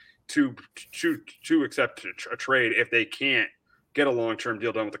threatened to accept a trade if they can't get a long term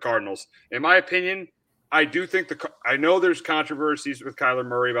deal done with the Cardinals. In my opinion, I do think I know there's controversies with Kyler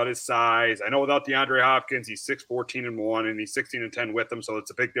Murray about his size. I know without DeAndre Hopkins, he's 6'14" and he's 16-10 with him, so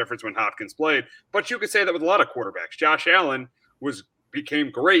it's a big difference when Hopkins played. But you could say that with a lot of quarterbacks. Josh Allen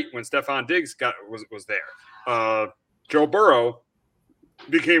became great when Stephon Diggs was there. Joe Burrow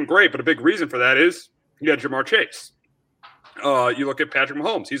became great, but a big reason for that is he had Jamar Chase. You look at Patrick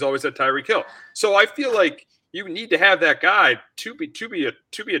Mahomes; he's always had Tyreek Hill. So I feel like you need to have that guy to be a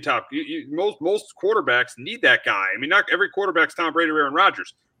top. Most quarterbacks need that guy. I mean, not every quarterback's Tom Brady or Aaron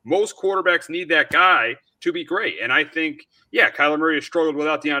Rodgers. Most quarterbacks need that guy to be great. And I think, Kyler Murray has struggled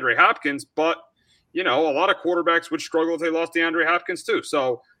without DeAndre Hopkins, but a lot of quarterbacks would struggle if they lost DeAndre Hopkins too.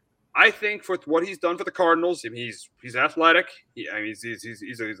 So I think for what he's done for the Cardinals, he's athletic. He's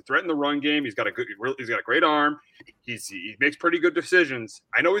a threat in the run game. He's got a great arm. He makes pretty good decisions.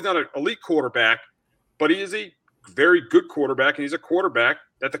 I know he's not an elite quarterback, but he is a very good quarterback, and he's a quarterback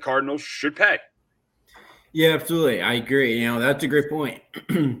that the Cardinals should pay. Yeah, absolutely. I agree. That's a great point.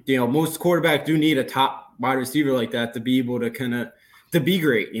 Most quarterbacks do need a top wide receiver like that to be able to to be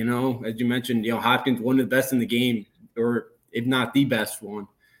great. As you mentioned, Hopkins, one of the best in the game, or if not the best one,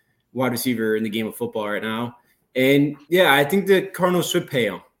 wide receiver in the game of football right now. And I think the Cardinals should pay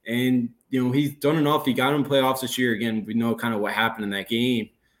him. And, he's done enough. He got him playoffs this year. Again, we know kind of what happened in that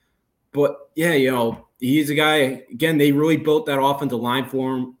game. But, he's a guy, again, they really built that offensive line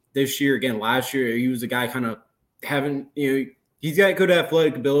for him this year. Again, last year, he was a guy kind of having, he's got good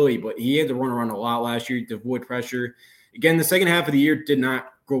athletic ability, but he had to run around a lot last year to avoid pressure. Again, the second half of the year did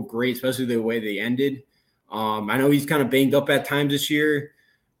not go great, especially the way they ended. I know he's kind of banged up at times this year,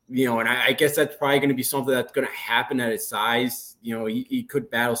 and I guess that's probably going to be something that's going to happen at his size. He could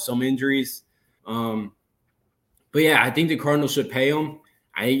battle some injuries. But I think the Cardinals should pay him.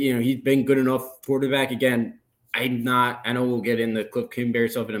 He's been good enough quarterback. Again, I know we'll get into Cliff Kingsbury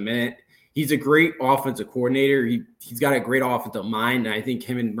stuff in a minute. He's a great offensive coordinator. He's got a great offensive mind. And I think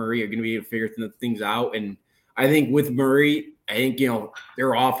him and Murray are going to be able to figure things out. And I think with Murray,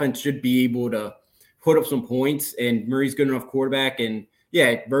 their offense should be able to put up some points, and Murray's good enough quarterback. And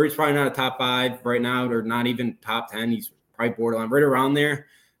Murray's probably not a top 5 right now, or not even top 10. He's probably borderline right around there.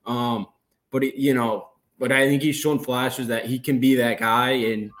 But I think he's shown flashes that he can be that guy,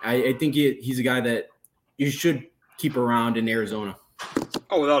 and I think he's a guy that you should keep around in Arizona.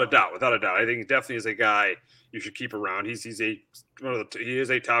 Oh, without a doubt. I think he definitely is a guy you should keep around. He is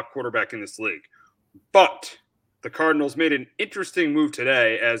a top quarterback in this league. But the Cardinals made an interesting move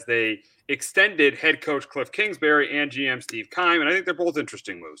today as they extended head coach Cliff Kingsbury and GM Steve Keim, and I think they're both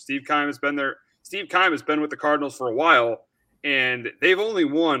interesting moves. Steve Keim has been with the Cardinals for a while, and they've only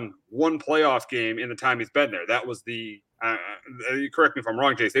won one playoff game in the time he's been there. That was you correct me if I'm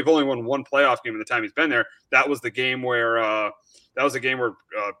wrong, Jace. They've only won one playoff game in the time he's been there. That was the game where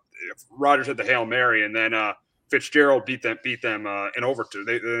Rodgers had the Hail Mary, and then Fitzgerald beat them in overtime.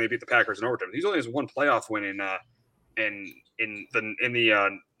 They beat the Packers in overtime. He's only has one playoff win in the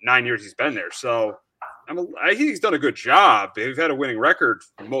 9 years he's been there. So I think he's done a good job. They've had a winning record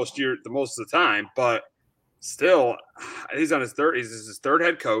most of the time, but still, he's on his third. He's his third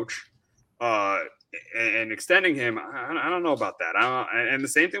head coach. and extending him, I don't know about that. And the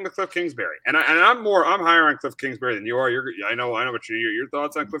same thing with Cliff Kingsbury. And I'm higher on Cliff Kingsbury than you are. I know what your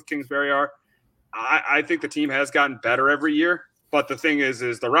thoughts on Cliff Kingsbury are. I think the team has gotten better every year, but the thing is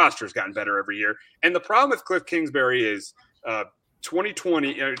the roster's gotten better every year. And the problem with Cliff Kingsbury is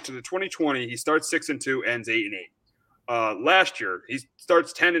 2020 to the 2020, he starts 6-2, ends 8-8. Last year, he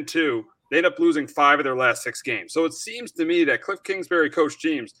starts 10-2. They end up losing 5 of their last 6 games. So it seems to me that Cliff Kingsbury coach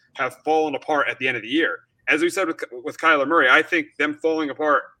teams have fallen apart at the end of the year. As we said with Kyler Murray, I think them falling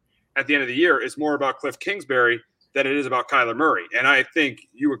apart at the end of the year is more about Cliff Kingsbury than it is about Kyler Murray. And I think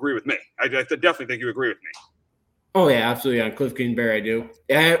you agree with me. I definitely think you agree with me. Oh, yeah, absolutely. On Cliff Kingsbury, I do.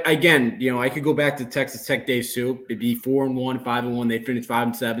 Again, I could go back to Texas Tech days too. It'd be 4-1, 5-1. They'd finish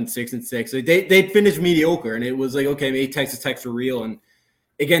 5-7, 6-6. They'd finish mediocre, and it was like, okay, maybe Texas Tech's for real. And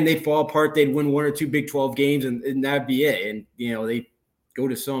again, they'd fall apart. They'd win 1 or 2 Big 12 games, and that'd be it. And, they'd go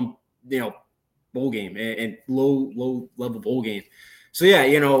to some, bowl game and low-level bowl game. So,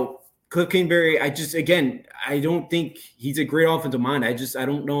 yeah, Cliff Kingsbury, I don't think he's a great offensive mind. I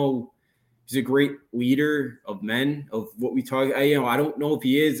don't know. He's a great leader of men, of what we talk. I don't know if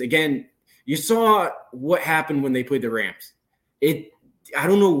he is. Again, you saw what happened when they played the Rams. I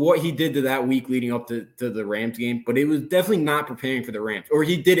don't know what he did to that week leading up to the Rams game, but it was definitely not preparing for the Rams. Or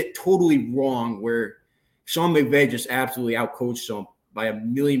he did it totally wrong where Sean McVay just absolutely outcoached them by a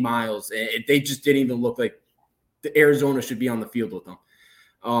million miles. And they just didn't even look like the Arizona should be on the field with them.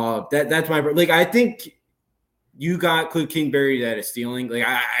 That's my – I think you got Cliff Kingsbury that is stealing.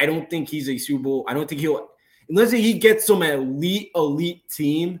 I don't think he's a Super Bowl. I don't think he'll – unless he gets some elite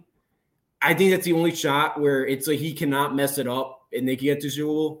team, I think that's the only shot where it's like he cannot mess it up and they can get to Super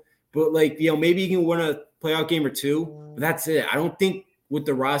Bowl. But, maybe he can win a playoff game or 2. But that's it. I don't think with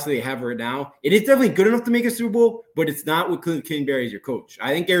the roster they have right now, it is definitely good enough to make a Super Bowl, but it's not with Cliff Kingsbury as your coach.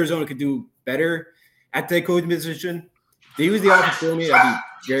 I think Arizona could do better at that coaching position. If they use the offense for me, that'd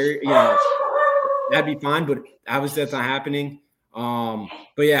be very, that'd be fine, but obviously that's not happening. But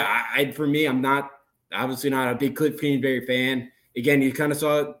yeah, for me, I'm obviously not a big Cliff Kingsbury fan. Again, you kind of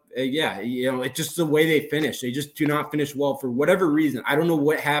saw it's just the way they finish. They just do not finish well for whatever reason. I don't know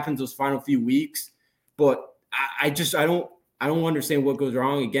what happens those final few weeks, but I don't understand what goes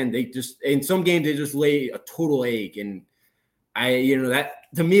wrong. Again, they just in some games they just lay a total egg, and that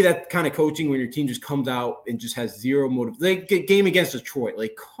to me that kind of coaching when your team just comes out and just has zero motive. Game against Detroit,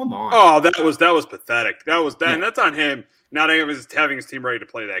 come on. Oh, that was pathetic. And that's on him not having his team ready to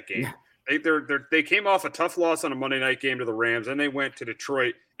play that game. Yeah. They came off a tough loss on a Monday night game to the Rams, and they went to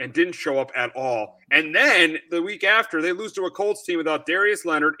Detroit and didn't show up at all. And then the week after, they lose to a Colts team without Darius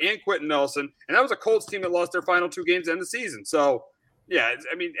Leonard and Quentin Nelson, and that was a Colts team that lost their final 2 games to end the season. So, yeah,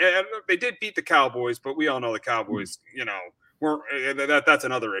 they did beat the Cowboys, but we all know the Cowboys, that's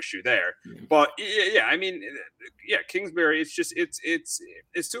another issue there. But Kingsbury, it's just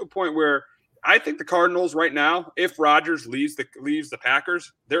it's to a point where I think the Cardinals right now, if Rodgers leaves the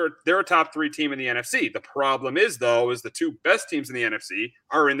Packers, they're a top 3 team in the NFC. The problem is the 2 best teams in the NFC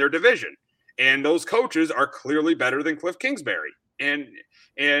are in their division, and those coaches are clearly better than Cliff Kingsbury, and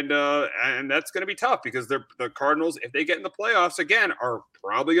that's going to be tough because the Cardinals, if they get in the playoffs again, are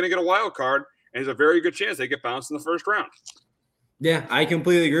probably going to get a wild card, and there's a very good chance they get bounced in the first round. Yeah, I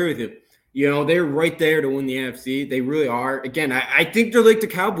completely agree with you. They're right there to win the NFC. They really are. Again, I think they're like the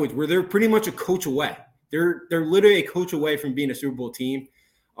Cowboys, where they're pretty much a coach away. They're literally a coach away from being a Super Bowl team.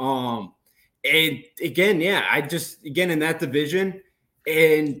 And again, in that division,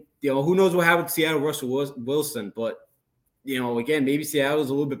 and who knows what happens to Seattle, Russell Wilson, but again, maybe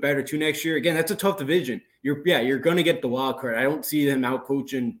Seattle's a little bit better too next year. Again, that's a tough division. You're going to get the wild card. I don't see them out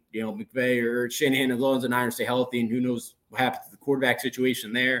coaching, McVay or Shanahan as long as the Niners stay healthy, and who knows what happens to the quarterback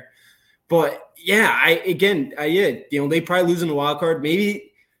situation there. But they probably lose in the wild card.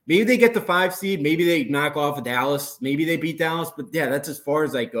 Maybe they get the 5 seed. Maybe they knock off of Dallas. Maybe they beat Dallas. But yeah, that's as far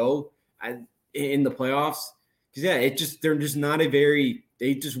as I go in the playoffs. Because they're just not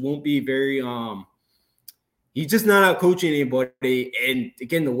they just won't be very. He's just not out coaching anybody. And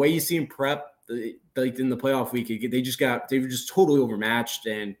again, the way you see him prep, in the playoff week, they were just totally overmatched.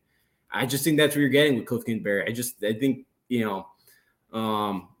 And I just think that's what you're getting with Cliff Kingsbury. I think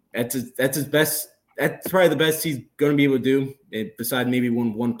that's his best. That's probably the best he's going to be able to do, besides maybe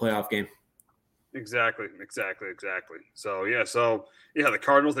one playoff game. Exactly. So the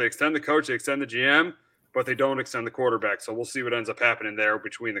Cardinals, they extend the coach, they extend the GM, but they don't extend the quarterback. So we'll see what ends up happening there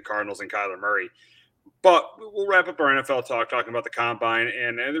between the Cardinals and Kyler Murray. But we'll wrap up our NFL talk talking about the Combine,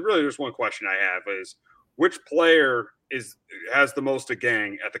 and really just one question I have is, which player has the most to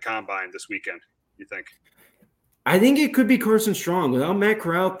gang at the Combine this weekend, you think? I think it could be Carson Strong without Matt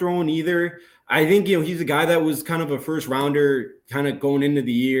Corral throwing either. I think, he's a guy that was kind of a first rounder kind of going into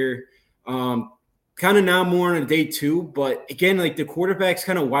the year. Kind of now more on a day two, but again, like the quarterback's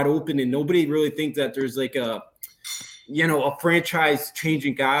kind of wide open and nobody really thinks that there's like a franchise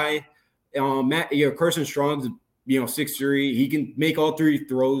changing guy. Carson Strong's, 6'3". He can make all three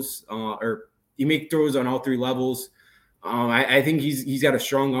throws, or he make throws on all three levels. I think he's got a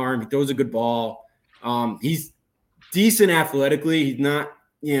strong arm. He throws a good ball. He's decent athletically. He's not,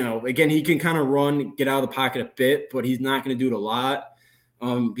 again, he can kind of run, get out of the pocket a bit, but he's not going to do it a lot.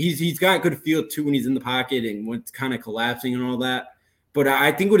 He's got good feel too when he's in the pocket and when it's kind of collapsing and all that. But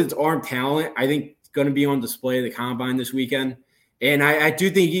I think with his arm talent, I think it's going to be on display at the combine this weekend. And I do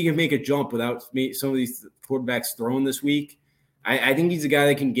think he can make a jump without some of these quarterbacks throwing this week. I think he's a guy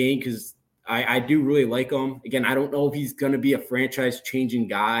that can gain because I do really like him. Again, I don't know if he's going to be a franchise-changing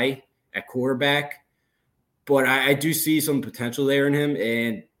guy at quarterback, but I do see some potential there in him.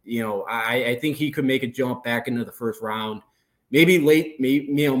 And, I think he could make a jump back into the first round. Maybe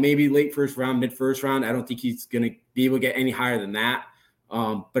late first round, mid first round. I don't think he's going to be able to get any higher than that.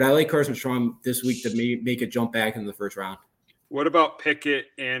 But I like Carson Strong this week to make a jump back in the first round. What about Pickett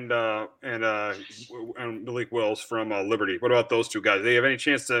and Malik Willis from Liberty? What about those two guys? Do they have any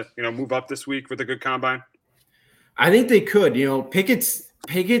chance to move up this week with a good combine? I think they could. Pickett's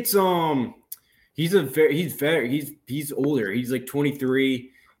he's older. He's like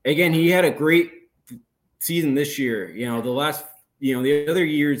 23. Again, he had a great season this year. The last, the other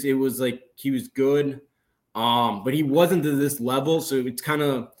years it was like he was good, but he wasn't to this level. So it's kind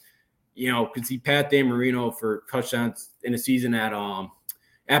of, because he pat Dan Marino for touchdowns in a season at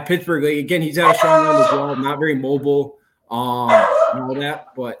Pittsburgh. Like, again, he's had a strong run as well, not very mobile, all that.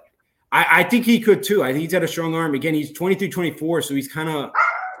 But I think he could too. I think he's had a strong arm. Again, he's 23, 24, so he's kind of,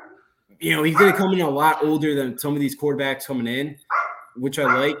 he's going to come in a lot older than some of these quarterbacks coming in, which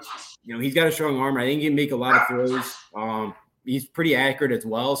I like. He's got a strong arm. I think he can make a lot of throws. He's pretty accurate as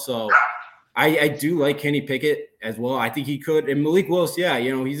well. So I do like Kenny Pickett as well. I think he could. And Malik Willis,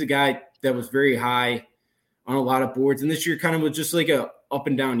 he's a guy that was very high on a lot of boards. And this year kind of was just like a up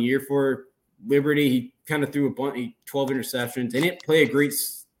and down year for Liberty. He kind of threw 12 interceptions. They didn't play a great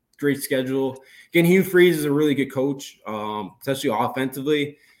schedule. Again, Hugh Freeze is a really good coach, especially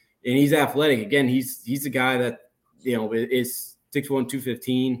offensively. And he's athletic. Again, he's a guy that, is 6'1",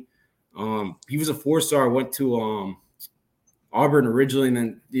 215. He was a 4-star, went to Auburn originally, and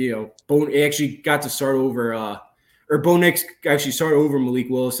then Bo actually got to start over Bo Nix actually started over Malik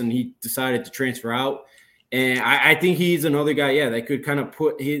Willis, and he decided to transfer out. And I think he's another guy, that could kind of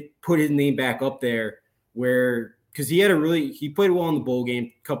put his name back up there, where because he played well in the bowl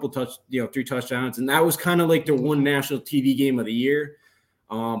game, couple 3 touchdowns, and that was kind of like their one national TV game of the year.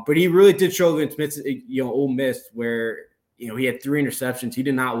 But he really did show against Ole Miss where. He had 3 interceptions. He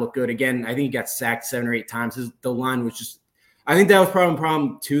did not look good. Again, I think he got sacked 7 or 8 times. The line was just – I think that was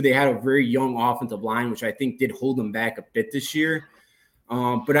problem too. They had a very young offensive line, which I think did hold them back a bit this year.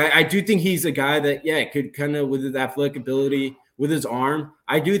 But I do think he's a guy that, could kind of – with his athletic ability, with his arm,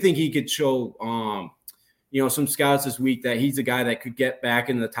 I do think he could show, some scouts this week that he's a guy that could get back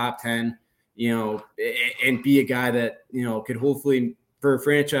in the top 10, and be a guy that, could hopefully, for a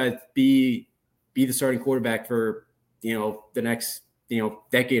franchise, be the starting quarterback for – the next,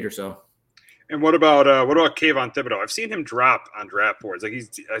 decade or so. And what about Kayvon Thibodeau? I've seen him drop on draft boards. Like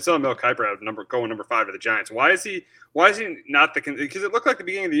I saw Mel Kiper going number 5 to the Giants. Why is he not because it looked like the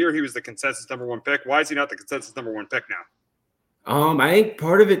beginning of the year he was the consensus number 1 pick. Why is he not the consensus number 1 pick now? I think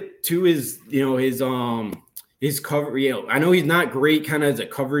part of it too is, his cover, I know he's not great kind of as a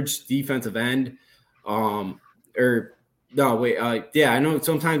coverage defensive end, I know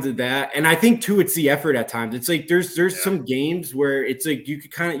sometimes it's that. And I think too, it's the effort at times. It's like, there's some games where it's like, you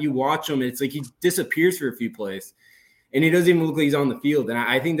could you watch him. It's like he disappears for a few plays and he doesn't even look like he's on the field. And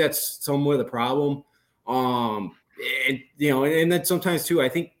I think that's somewhat the problem. And then sometimes too, I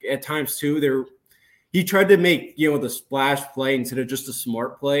think at times too, he tried to make, the splash play instead of just a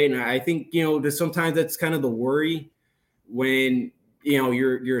smart play. And I think, sometimes that's kind of the worry when,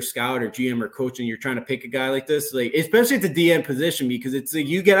 you're a scout or GM or coach and you're trying to pick a guy like this, like especially at the DN position, because it's like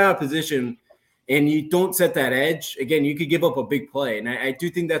you get out of position and you don't set that edge. Again, you could give up a big play. And I do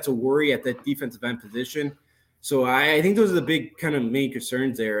think that's a worry at that defensive end position. So I think those are the big kind of main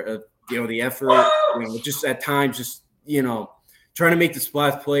concerns there of, the effort, just at times, just, trying to make the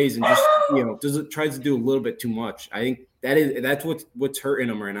splash plays and just, tries to do a little bit too much. I think that's what's hurting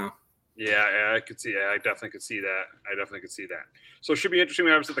him right now. Yeah, I could see that. I definitely could see that. So it should be interesting.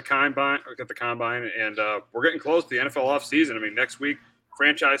 We have at the combine, and we're getting close to the NFL offseason. I mean, next week,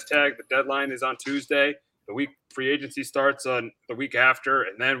 franchise tag. The deadline is on Tuesday. free agency starts on the week after,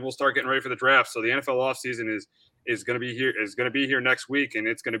 and then we'll start getting ready for the draft. So the NFL offseason is going to be here next week, and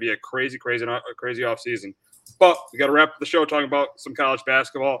it's going to be a crazy offseason. But we got to wrap up the show talking about some college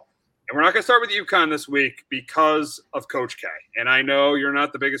basketball. And we're not going to start with UConn this week because of Coach K. And I know you're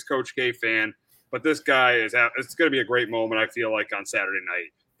not the biggest Coach K fan, but this guy it's going to be a great moment, I feel like, on Saturday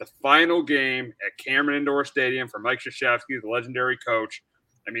night. The final game at Cameron Indoor Stadium for Mike Krzyzewski, the legendary coach.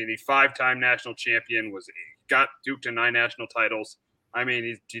 I mean, the 5-time national champion got Duke to 9 national titles. I mean,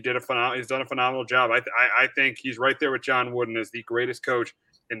 he's done a phenomenal job. I think he's right there with John Wooden as the greatest coach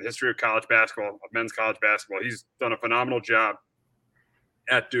in the history of college basketball, of men's college basketball. He's done a phenomenal job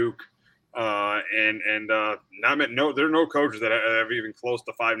at Duke. There are no coaches that have even close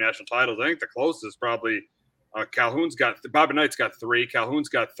to 5 national titles. I think the closest is probably Bobby Knight's got 3. Calhoun's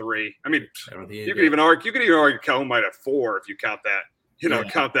got 3. I mean, you could even argue Calhoun might have 4 if you count that,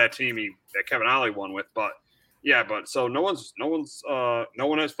 count that team that Kevin Ollie won with. But yeah, so no one has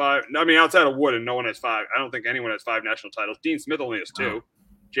 5. I mean, outside of Wooden, no one has 5. I don't think anyone has 5 national titles. Dean Smith only has 2.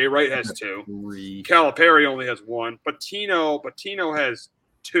 Jay Wright has 2. 3. Calipari only has 1. But Tino has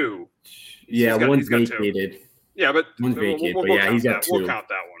 2. Yeah, one's vacated. 2. Yeah, but one's vacated. He's got 2. We'll count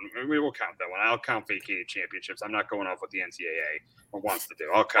that one. We'll count that one. I'll count vacated championships. I'm not going off what the NCAA wants to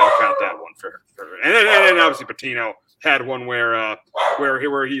do. I'll count that one for and then obviously Patino had one where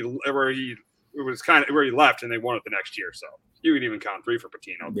he left and they won it the next year. So you can even count 3 for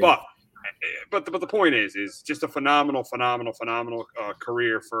Patino. Yeah. But the point is just a phenomenal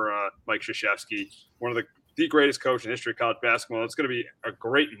career for Mike Krzyzewski, one of the greatest coach in the history of college basketball. It's going to be a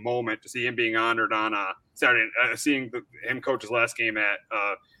great moment to see him being honored on Saturday, seeing him coach his last game at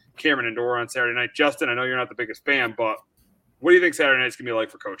Cameron Indoor on Saturday night. Justin, I know you're not the biggest fan, but what do you think Saturday night's going to be like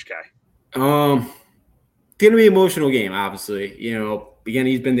for Coach K? It's going to be an emotional game, obviously. Again,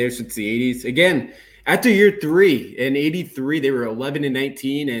 he's been there since the 80s. Again, after year 3 in 83, they were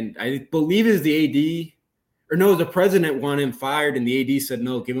 11-19, and I believe it was the AD – or no, the president wanted him fired, and the AD said,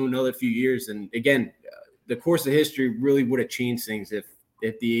 no, give him another few years. And again, the course of history really would have changed things if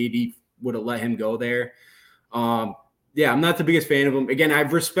the AD would have let him go there. I'm not the biggest fan of him. Again,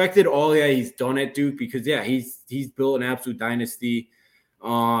 I've respected all that he's done at Duke because, he's built an absolute dynasty.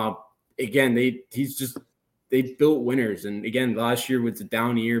 Again, they built winners. And again, last year was a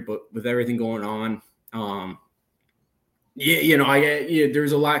down year, but with everything going on,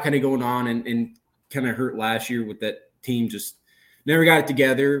 there's a lot kind of going on and kind of hurt last year with that team just never got it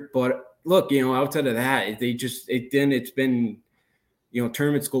together. But look, outside of that, it's been,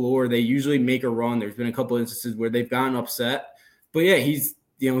 tournaments galore. They usually make a run. There's been a couple instances where they've gotten upset, but he's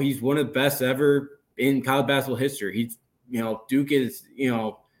one of the best ever in college basketball history. Duke is,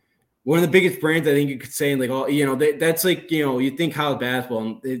 one of the biggest brands I think you could say, and that's like, you think college basketball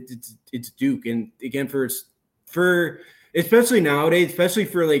and it's Duke. And again, for especially nowadays, especially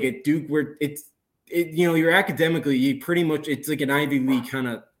for like a Duke where you're academically, you pretty much, it's like an Ivy League kind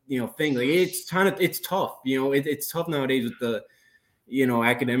of, thing. Like it's tough, it's tough nowadays with the,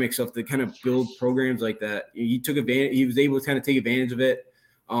 academic stuff to kind of build programs like that. He took advantage. He was able to kind of take advantage of it.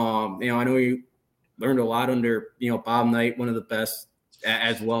 I know he learned a lot under, Bob Knight, one of the best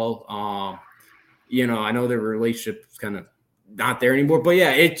as well. I know their relationship is kind of not there anymore, but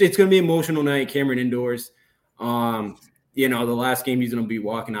it's going to be an emotional night, Cameron Indoors. The last game he's going to be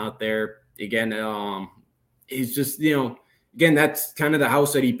walking out there again. He's just, again, that's kind of the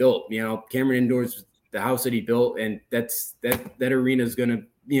house that he built, Cameron Indoors, the house that he built. And that arena is going to,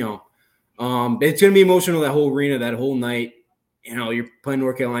 it's going to be emotional, that whole arena, that whole night. You're playing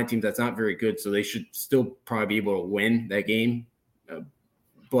North Carolina team that's not very good, so they should still probably be able to win that game.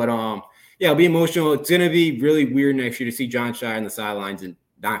 It'll be emotional. It's going to be really weird next year to see John Shire on the sidelines and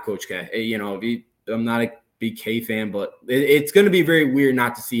not Coach K. I'm not a big K fan, but it's going to be very weird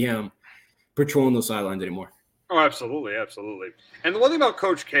not to see him patrolling those sidelines anymore. Oh, absolutely. And the one thing about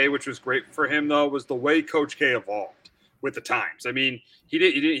Coach K, which was great for him, though, was the way Coach K evolved with the times. I mean,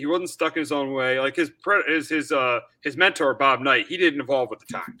 he wasn't stuck in his own way. Like his mentor, Bob Knight, he didn't evolve with the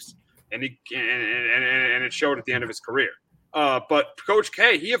times, and it showed at the end of his career. But Coach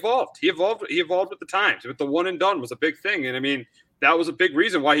K, he evolved. He evolved with the times. But the one and done was a big thing, and I mean, that was a big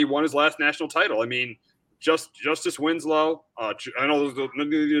reason why he won his last national title. I mean, Justice Winslow. I know none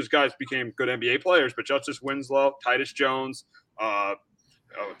of these guys became good NBA players, but Justice Winslow, Titus Jones,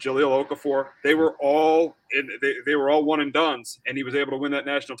 Jahlil Okafor, they were all one and dones, and he was able to win that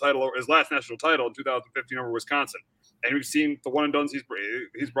national title, his last national title in 2015 over Wisconsin. And we've seen the one and dones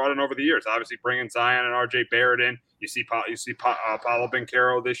he's brought in over the years. Obviously, bringing Zion and RJ Barrett in. You see Paolo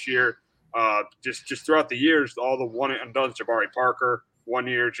Banchero this year. Just throughout the years, all the one and dones. Jabari Parker 1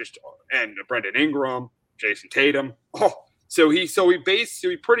 year, and Brendan Ingram. Jason Tatum. So he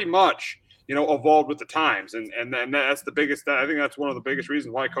pretty much, evolved with the times. And that's the biggest, I think that's one of the biggest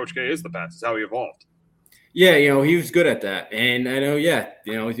reasons why Coach K is the best, is how he evolved. Yeah, he was good at that. And I know,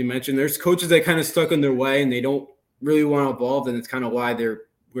 as you mentioned, there's coaches that kind of stuck in their way and they don't really want to evolve, and it's kind of why they're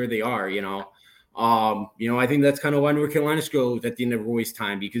where they are, I think that's kind of why North Carolina goes at the end of Roy's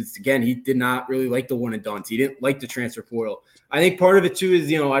time, because, again, he did not really like the one and dones. He didn't like the transfer portal. I think part of it, too,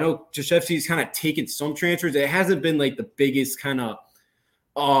 is, I know Krzyzewski's kind of taken some transfers. It hasn't been, like, the biggest kind of,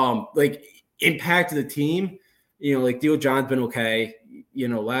 impact to the team. Theo John's been okay.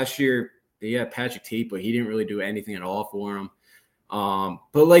 Last year they had Patrick Tate, but he didn't really do anything at all for him.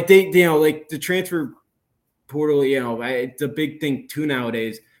 But, the transfer portal, it's a big thing, too,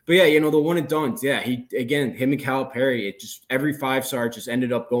 nowadays. But yeah, the one and dones. Yeah, him and Calipari, it just every 5-star just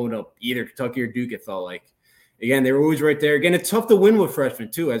ended up going to either Kentucky or Duke. It felt like, again, they were always right there. Again, it's tough to win with freshmen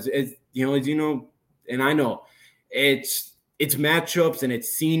too, as and I know it's matchups and it's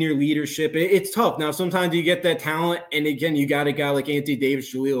senior leadership. It's tough. Now sometimes you get that talent, and again, you got a guy like Anthony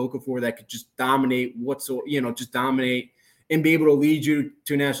Davis, Jahlil Okafor that could just dominate just dominate and be able to lead you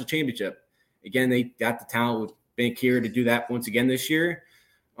to a national championship. Again, they got the talent with Bankier to do that once again this year.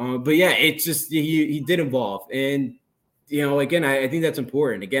 But yeah, it's just he did evolve, and again, I think that's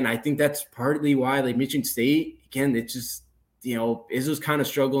important. Again, I think that's partly why, like, Michigan State, again, it's just Izzo's kind of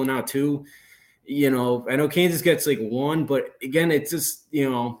struggling now too. I know Kansas gets like 1, but again, it's just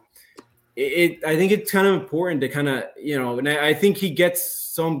I think it's kind of important to kind of and I think he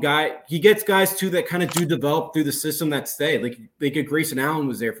gets guys too that kind of do develop through the system that stay. Like Grayson Allen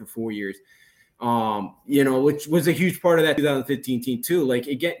was there for 4 years. Which was a huge part of that 2015 team too. Like,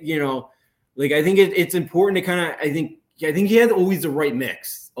 again, I think it's important to kind of, I think he had always the right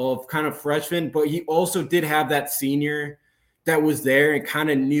mix of kind of freshmen, but he also did have that senior that was there and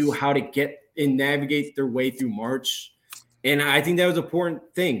kind of knew how to get and navigate their way through March. And I think that was an important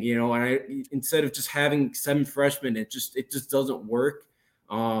thing, and instead of just having 7 freshmen, it just doesn't work.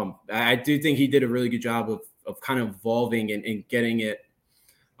 I do think he did a really good job of kind of evolving and getting it,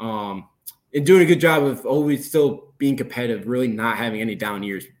 and doing a good job of always still being competitive, really not having any down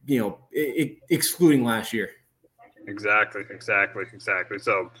years, excluding last year. Exactly.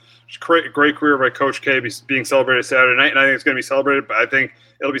 So great career by Coach K, being celebrated Saturday night, and I think it's going to be celebrated. But I think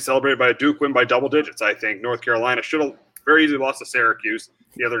it'll be celebrated by a Duke win by double digits. I think North Carolina should have very easily lost to Syracuse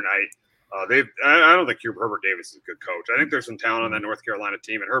the other night. I don't think Herbert Davis is a good coach. I think there's some talent on that North Carolina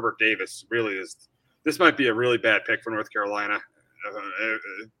team, and Herbert Davis really is. This might be a really bad pick for North Carolina.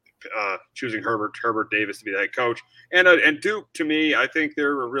 Choosing Herbert Davis to be the head coach, and Duke, to me, I think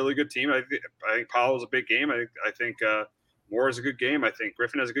they're a really good team. I think Powell's a big game. I think Moore is a good game. I think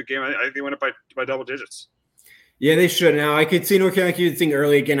Griffin has a good game. I think they win it by double digits. Yeah, they should. Now I could see North Carolina keep thing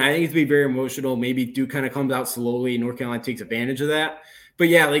early again. I think it's be very emotional. Maybe Duke kind of comes out slowly. North Carolina takes advantage of that. But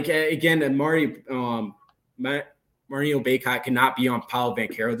yeah, Marino Bacot cannot be on Paolo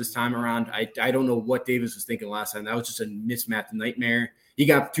Banchero this time around. I don't know what Davis was thinking last time. That was just a mismatch nightmare. He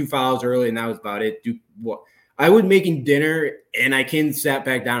got 2 fouls early, and that was about it. Duke, I was making dinner, and I sat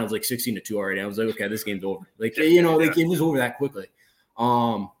back down. It was like 16-2 already. I was like, okay, this game's over. It was over that quickly.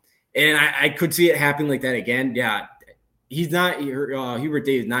 And I could see it happen like that again. Yeah, he's not Hubert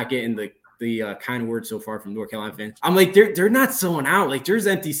Davis not getting the kind words so far from North Carolina fans. I'm like, they're not selling out. Like, there's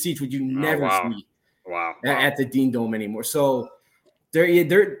empty seats which you never see at the Dean Dome anymore. So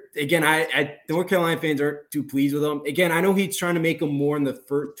they're again. North Carolina fans aren't too pleased with him. Again, I know he's trying to make them more in the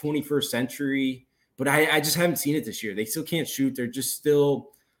 21st century, but I just haven't seen it this year. They still can't shoot. They're just still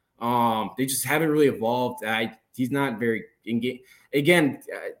they just haven't really evolved. He's not very engaged. Again,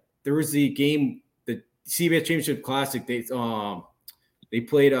 there was the game, the CBS Championship Classic. They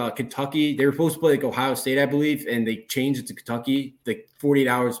played Kentucky. They were supposed to play like Ohio State, I believe, and they changed it to Kentucky like 48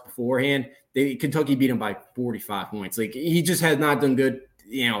 hours beforehand. Kentucky beat him by 45 points. Like, he just has not done good,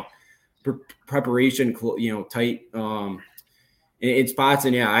 preparation, tight in spots.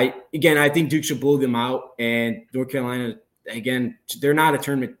 And I think Duke should blow them out. And North Carolina, again, they're not a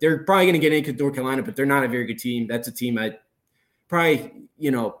tournament. They're probably going to get into North Carolina, but they're not a very good team. That's a team I'd probably,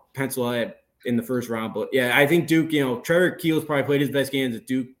 pencil out in the first round. But yeah, I think Duke, Trevor Keels probably played his best games at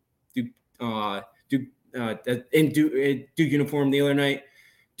Duke uniform the other night.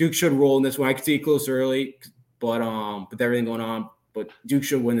 Duke should roll in this one. I could see it close early, but with everything going on, but Duke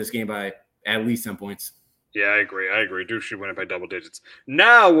should win this game by at least 10 points. Yeah, I agree. Duke should win it by double digits.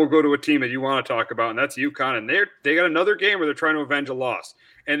 Now we'll go to a team that you want to talk about, and that's UConn. And they got another game where they're trying to avenge a loss,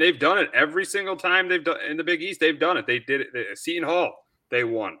 and they've done it every single time they've done in the Big East. They've done it. They did it. Seton Hall, they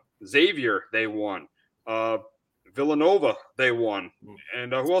won. Xavier, they won. Villanova, they won.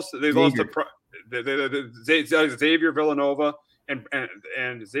 And who else? They lost to Xavier Villanova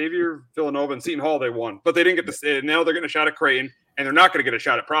and Xavier Villanova and Seton Hall, they won, but they didn't get the. Now they're getting a shot at Creighton, and they're not going to get a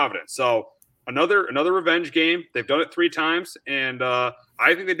shot at Providence. So another revenge game. They've done it 3 times, and I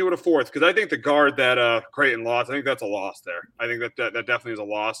think they do it a 4th because I think the guard that Creighton lost, I think that's a loss there. I think that definitely is a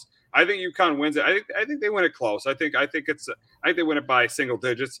loss. I think UConn wins it. I think they win it close. I think they win it by single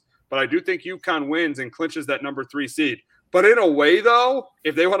digits, but I do think UConn wins and clinches that number 3 seed. But in a way, though,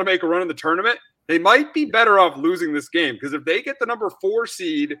 if they want to make a run in the tournament, they might be better off losing this game because if they get the number 4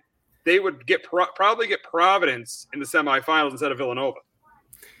 seed, they would probably get Providence in the semifinals instead of Villanova.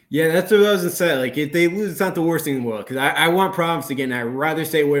 Yeah, that's what I was going to say. Like, if they lose, it's not the worst thing in the world because I want Providence again. I'd rather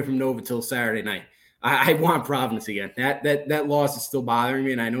stay away from Nova till Saturday night. I want Providence again. That loss is still bothering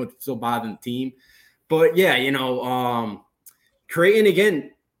me, and I know it's still bothering the team. But, yeah, Creighton,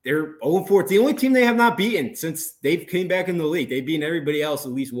 again, they're 0-4. It's the only team they have not beaten since they've came back in the league. They've beaten everybody else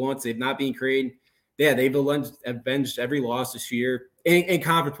at least once. They've not beaten Creighton. Yeah, they've avenged every loss this year in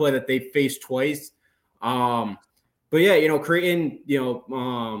conference play that they've faced twice. But, yeah, Creighton,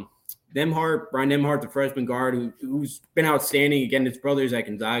 Ryan Nembhard, the freshman guard, who's been outstanding. Again, his brother's at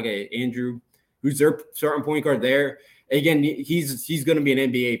Gonzaga, Andrew, who's their starting point guard there. Again, he's going to be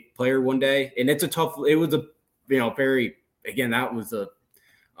an NBA player one day. And that was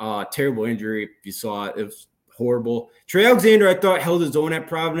a terrible injury. If you saw it, it was horrible. Trey Alexander, I thought, held his own at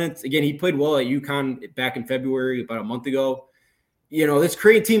Providence. Again, he played well at UConn back in February, about a month ago. This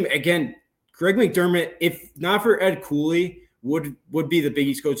Creighton team, again, Greg McDermott, if not for Ed Cooley, would be the Big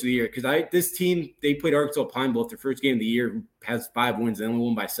East Coach of the Year because this team, they played Arkansas Pine Bluff their first game of the year, who has 5 wins and only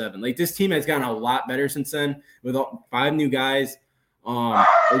won by 7. Like, this team has gotten a lot better since then with 5 new guys. They're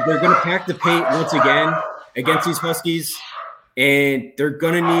going to pack the paint once again against these Huskies. And they're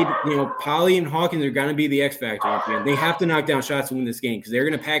going to need, Polley and Hawkins are going to be the X factor once again. They have to knock down shots to win this game because they're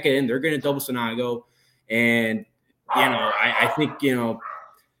going to pack it in. They're going to double Sonago. And, I think,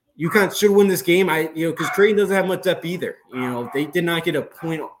 UConn should win this game. Because Creighton doesn't have much depth either. They did not get a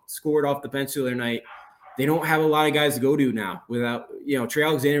point scored off the bench the other night. They don't have a lot of guys to go to now without, Trey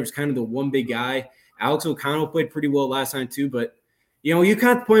Alexander was kind of the one big guy. Alex O'Connell played pretty well last time too. But,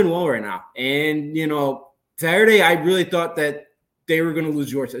 UConn's playing well right now. And, Saturday, I really thought that they were going to lose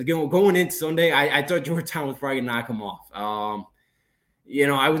Georgetown. Going into Sunday, I thought Georgetown was probably going to knock them off.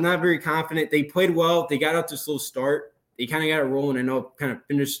 I was not very confident. They played well. They got out to a slow start. They kind of got it rolling. I know kind of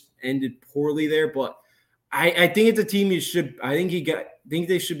ended poorly there, but I think it's a team you should. I think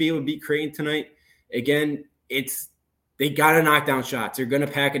they should be able to beat Creighton tonight. Again, they got to knock down shots. They're going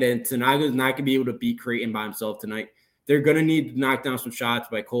to pack it in. Sonago's not going to be able to beat Creighton by himself tonight. They're going to need to knock down some shots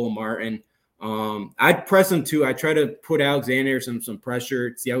by Cole Martin. I'd press him too. I try to put Alexander some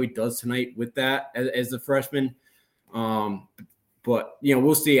pressure, see how he does tonight with that as a freshman. But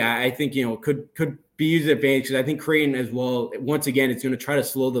we'll see. I think could be used advantage because I think Creighton as well. Once again, it's going to try to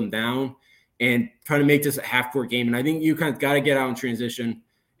slow them down and try to make this a half-court game. And I think UConn's got to get out in transition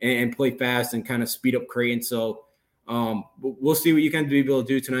and play fast and kind of speed up Creighton. So we'll see what UConn be able to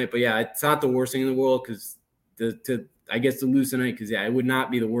do tonight. But yeah, it's not the worst thing in the world because to lose tonight because it would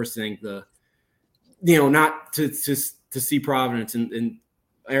not be the worst thing. Not to see Providence and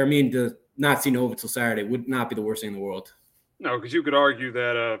to not see Nova till Saturday would not be the worst thing in the world. No, because you could argue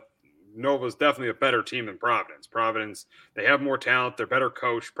that Nova's definitely a better team than Providence. Providence, they have more talent. They're better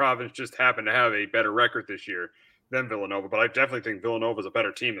coached. Providence just happened to have a better record this year than Villanova, but I definitely think Villanova's a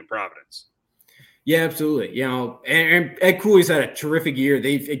better team than Providence. Yeah, absolutely. And Ed Cooley's had a terrific year.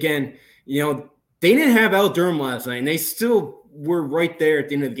 They didn't have Al Durham last night, and they still were right there at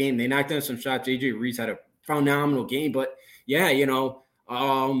the end of the game. They knocked down some shots. AJ Reese had a phenomenal game, but yeah,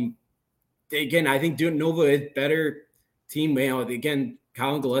 again, I think Nova is better team. Again,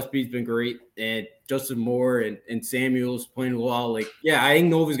 Colin Gillespie's been great, and Justin Moore and Samuel's playing well. I think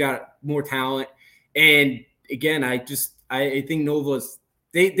Nova's got more talent, and again, I think Nova's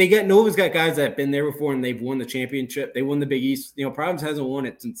got guys that have been there before and they've won the championship. They won the Big East. Providence hasn't won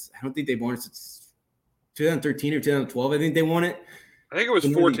it since. I don't think they've won it since 2013 or 2012, I think they won it. I think it was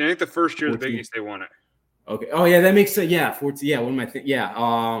 14. I think the first year of the Big East they won it. Okay. Oh yeah, that makes sense. Yeah, 14. Yeah, what am I thinking? Yeah.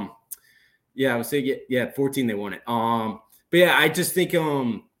 I was saying 14 they won it. But yeah, I just think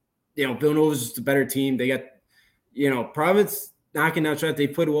Villanova's just a better team. They got Providence knocking down shots. They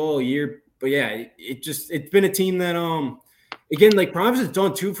played well all year, but yeah, it's been a team that again, like Providence is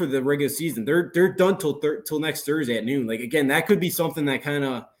done too for the regular season. They're done till next Thursday at noon. Again, that could be something that kind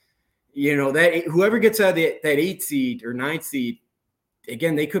of that whoever gets out of that 8 seed or 9 seed,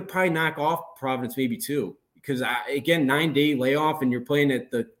 again, they could probably knock off Providence maybe too. Because, again, 9-day layoff and you're playing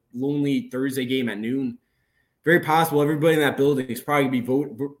at the lonely Thursday game at noon. Very possible everybody in that building is probably going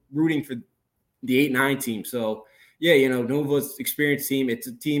to be rooting for the 8-9 team. So, yeah, Nova's experienced team. It's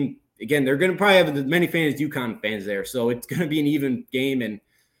a team, again, they're going to probably have as many fans as UConn fans there. So it's going to be an even game. And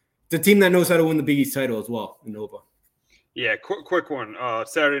it's a team that knows how to win the Big East title as well, Nova. Yeah, quick one.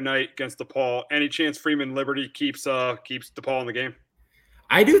 Saturday night against DePaul. Any chance Freeman Liberty keeps DePaul in the game?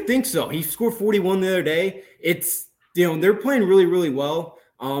 I do think so. He scored 41 the other day. It's, they're playing really, really well.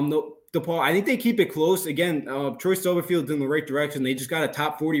 DePaul, I think they keep it close. Again, Troy Silverfield's in the right direction. They just got a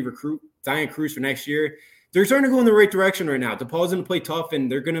top 40 recruit, Zion Cruz, for next year. They're starting to go in the right direction right now. DePaul's going to play tough, and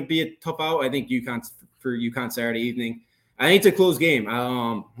they're going to be a tough out, I think, UConn Saturday evening. I think it's a close game.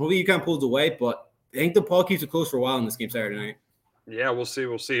 Hopefully UConn pulls away, but I think DePaul keeps it close for a while in this game Saturday night. Yeah, we'll see.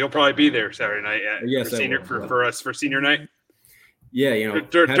 He'll probably be there Saturday night for senior night. Yeah,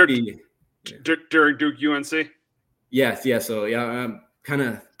 during Duke UNC. Yes. So yeah, I'm kind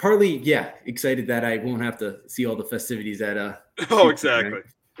of partly excited that I won't have to see all the festivities at. Oh,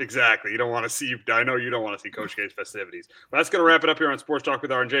 exactly. You don't want to see. I know you don't want to see Coach K's festivities. But that's going to wrap it up here on Sports Talk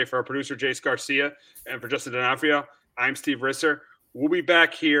with R&J. For our producer Jace Garcia and for Justin D'Onofrio, I'm Steve Risser. We'll be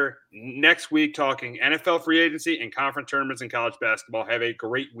back here next week talking NFL free agency and conference tournaments in college basketball. Have a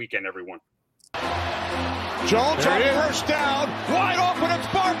great weekend, everyone. Jones on first down, wide open, it's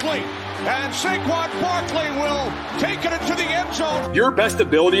Barkley. And Saquon Barkley will take it into the end zone. Your best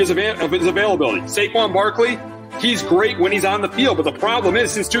ability is availability. Saquon Barkley, he's great when he's on the field, but the problem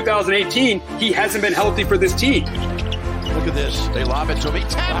is since 2018, he hasn't been healthy for this team. Look at this. They lob it to him. He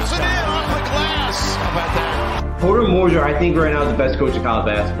taps it in off the glass. How about that? Porter Moser, I think right now is the best coach of college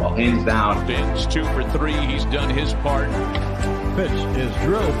basketball, hands down. Fins 2 for 3. He's done his part. Pitch is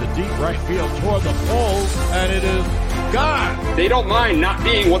drilled to deep right field toward the pole, and it is gone. They don't mind not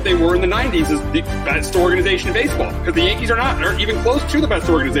being what they were in the 90s as the best organization in baseball, because the Yankees aren't even close to the best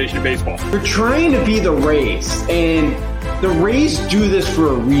organization in baseball. You're trying to be the Rays, and the Rays do this for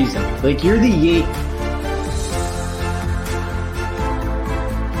a reason. Like, you're the Yankees.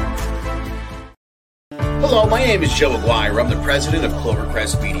 Hello, my name is Joe Aguirre. I'm the president of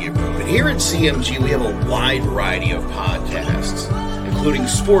Clovercrest Media Group. And here at CMG, we have a wide variety of podcasts, including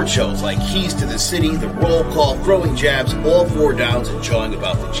sports shows like Keys to the City, The Roll Call, Throwing Jabs, All Four Downs, and Jawing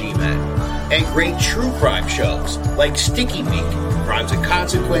About the G-Men. And great true crime shows like Sticky Week, Crimes and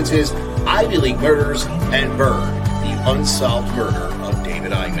Consequences, Ivy League Murders, and Bird, the unsolved murder of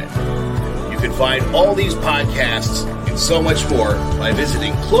David Eichmann. You can find all these podcasts and so much more by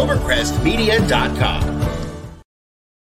visiting clovercrestmedia.com.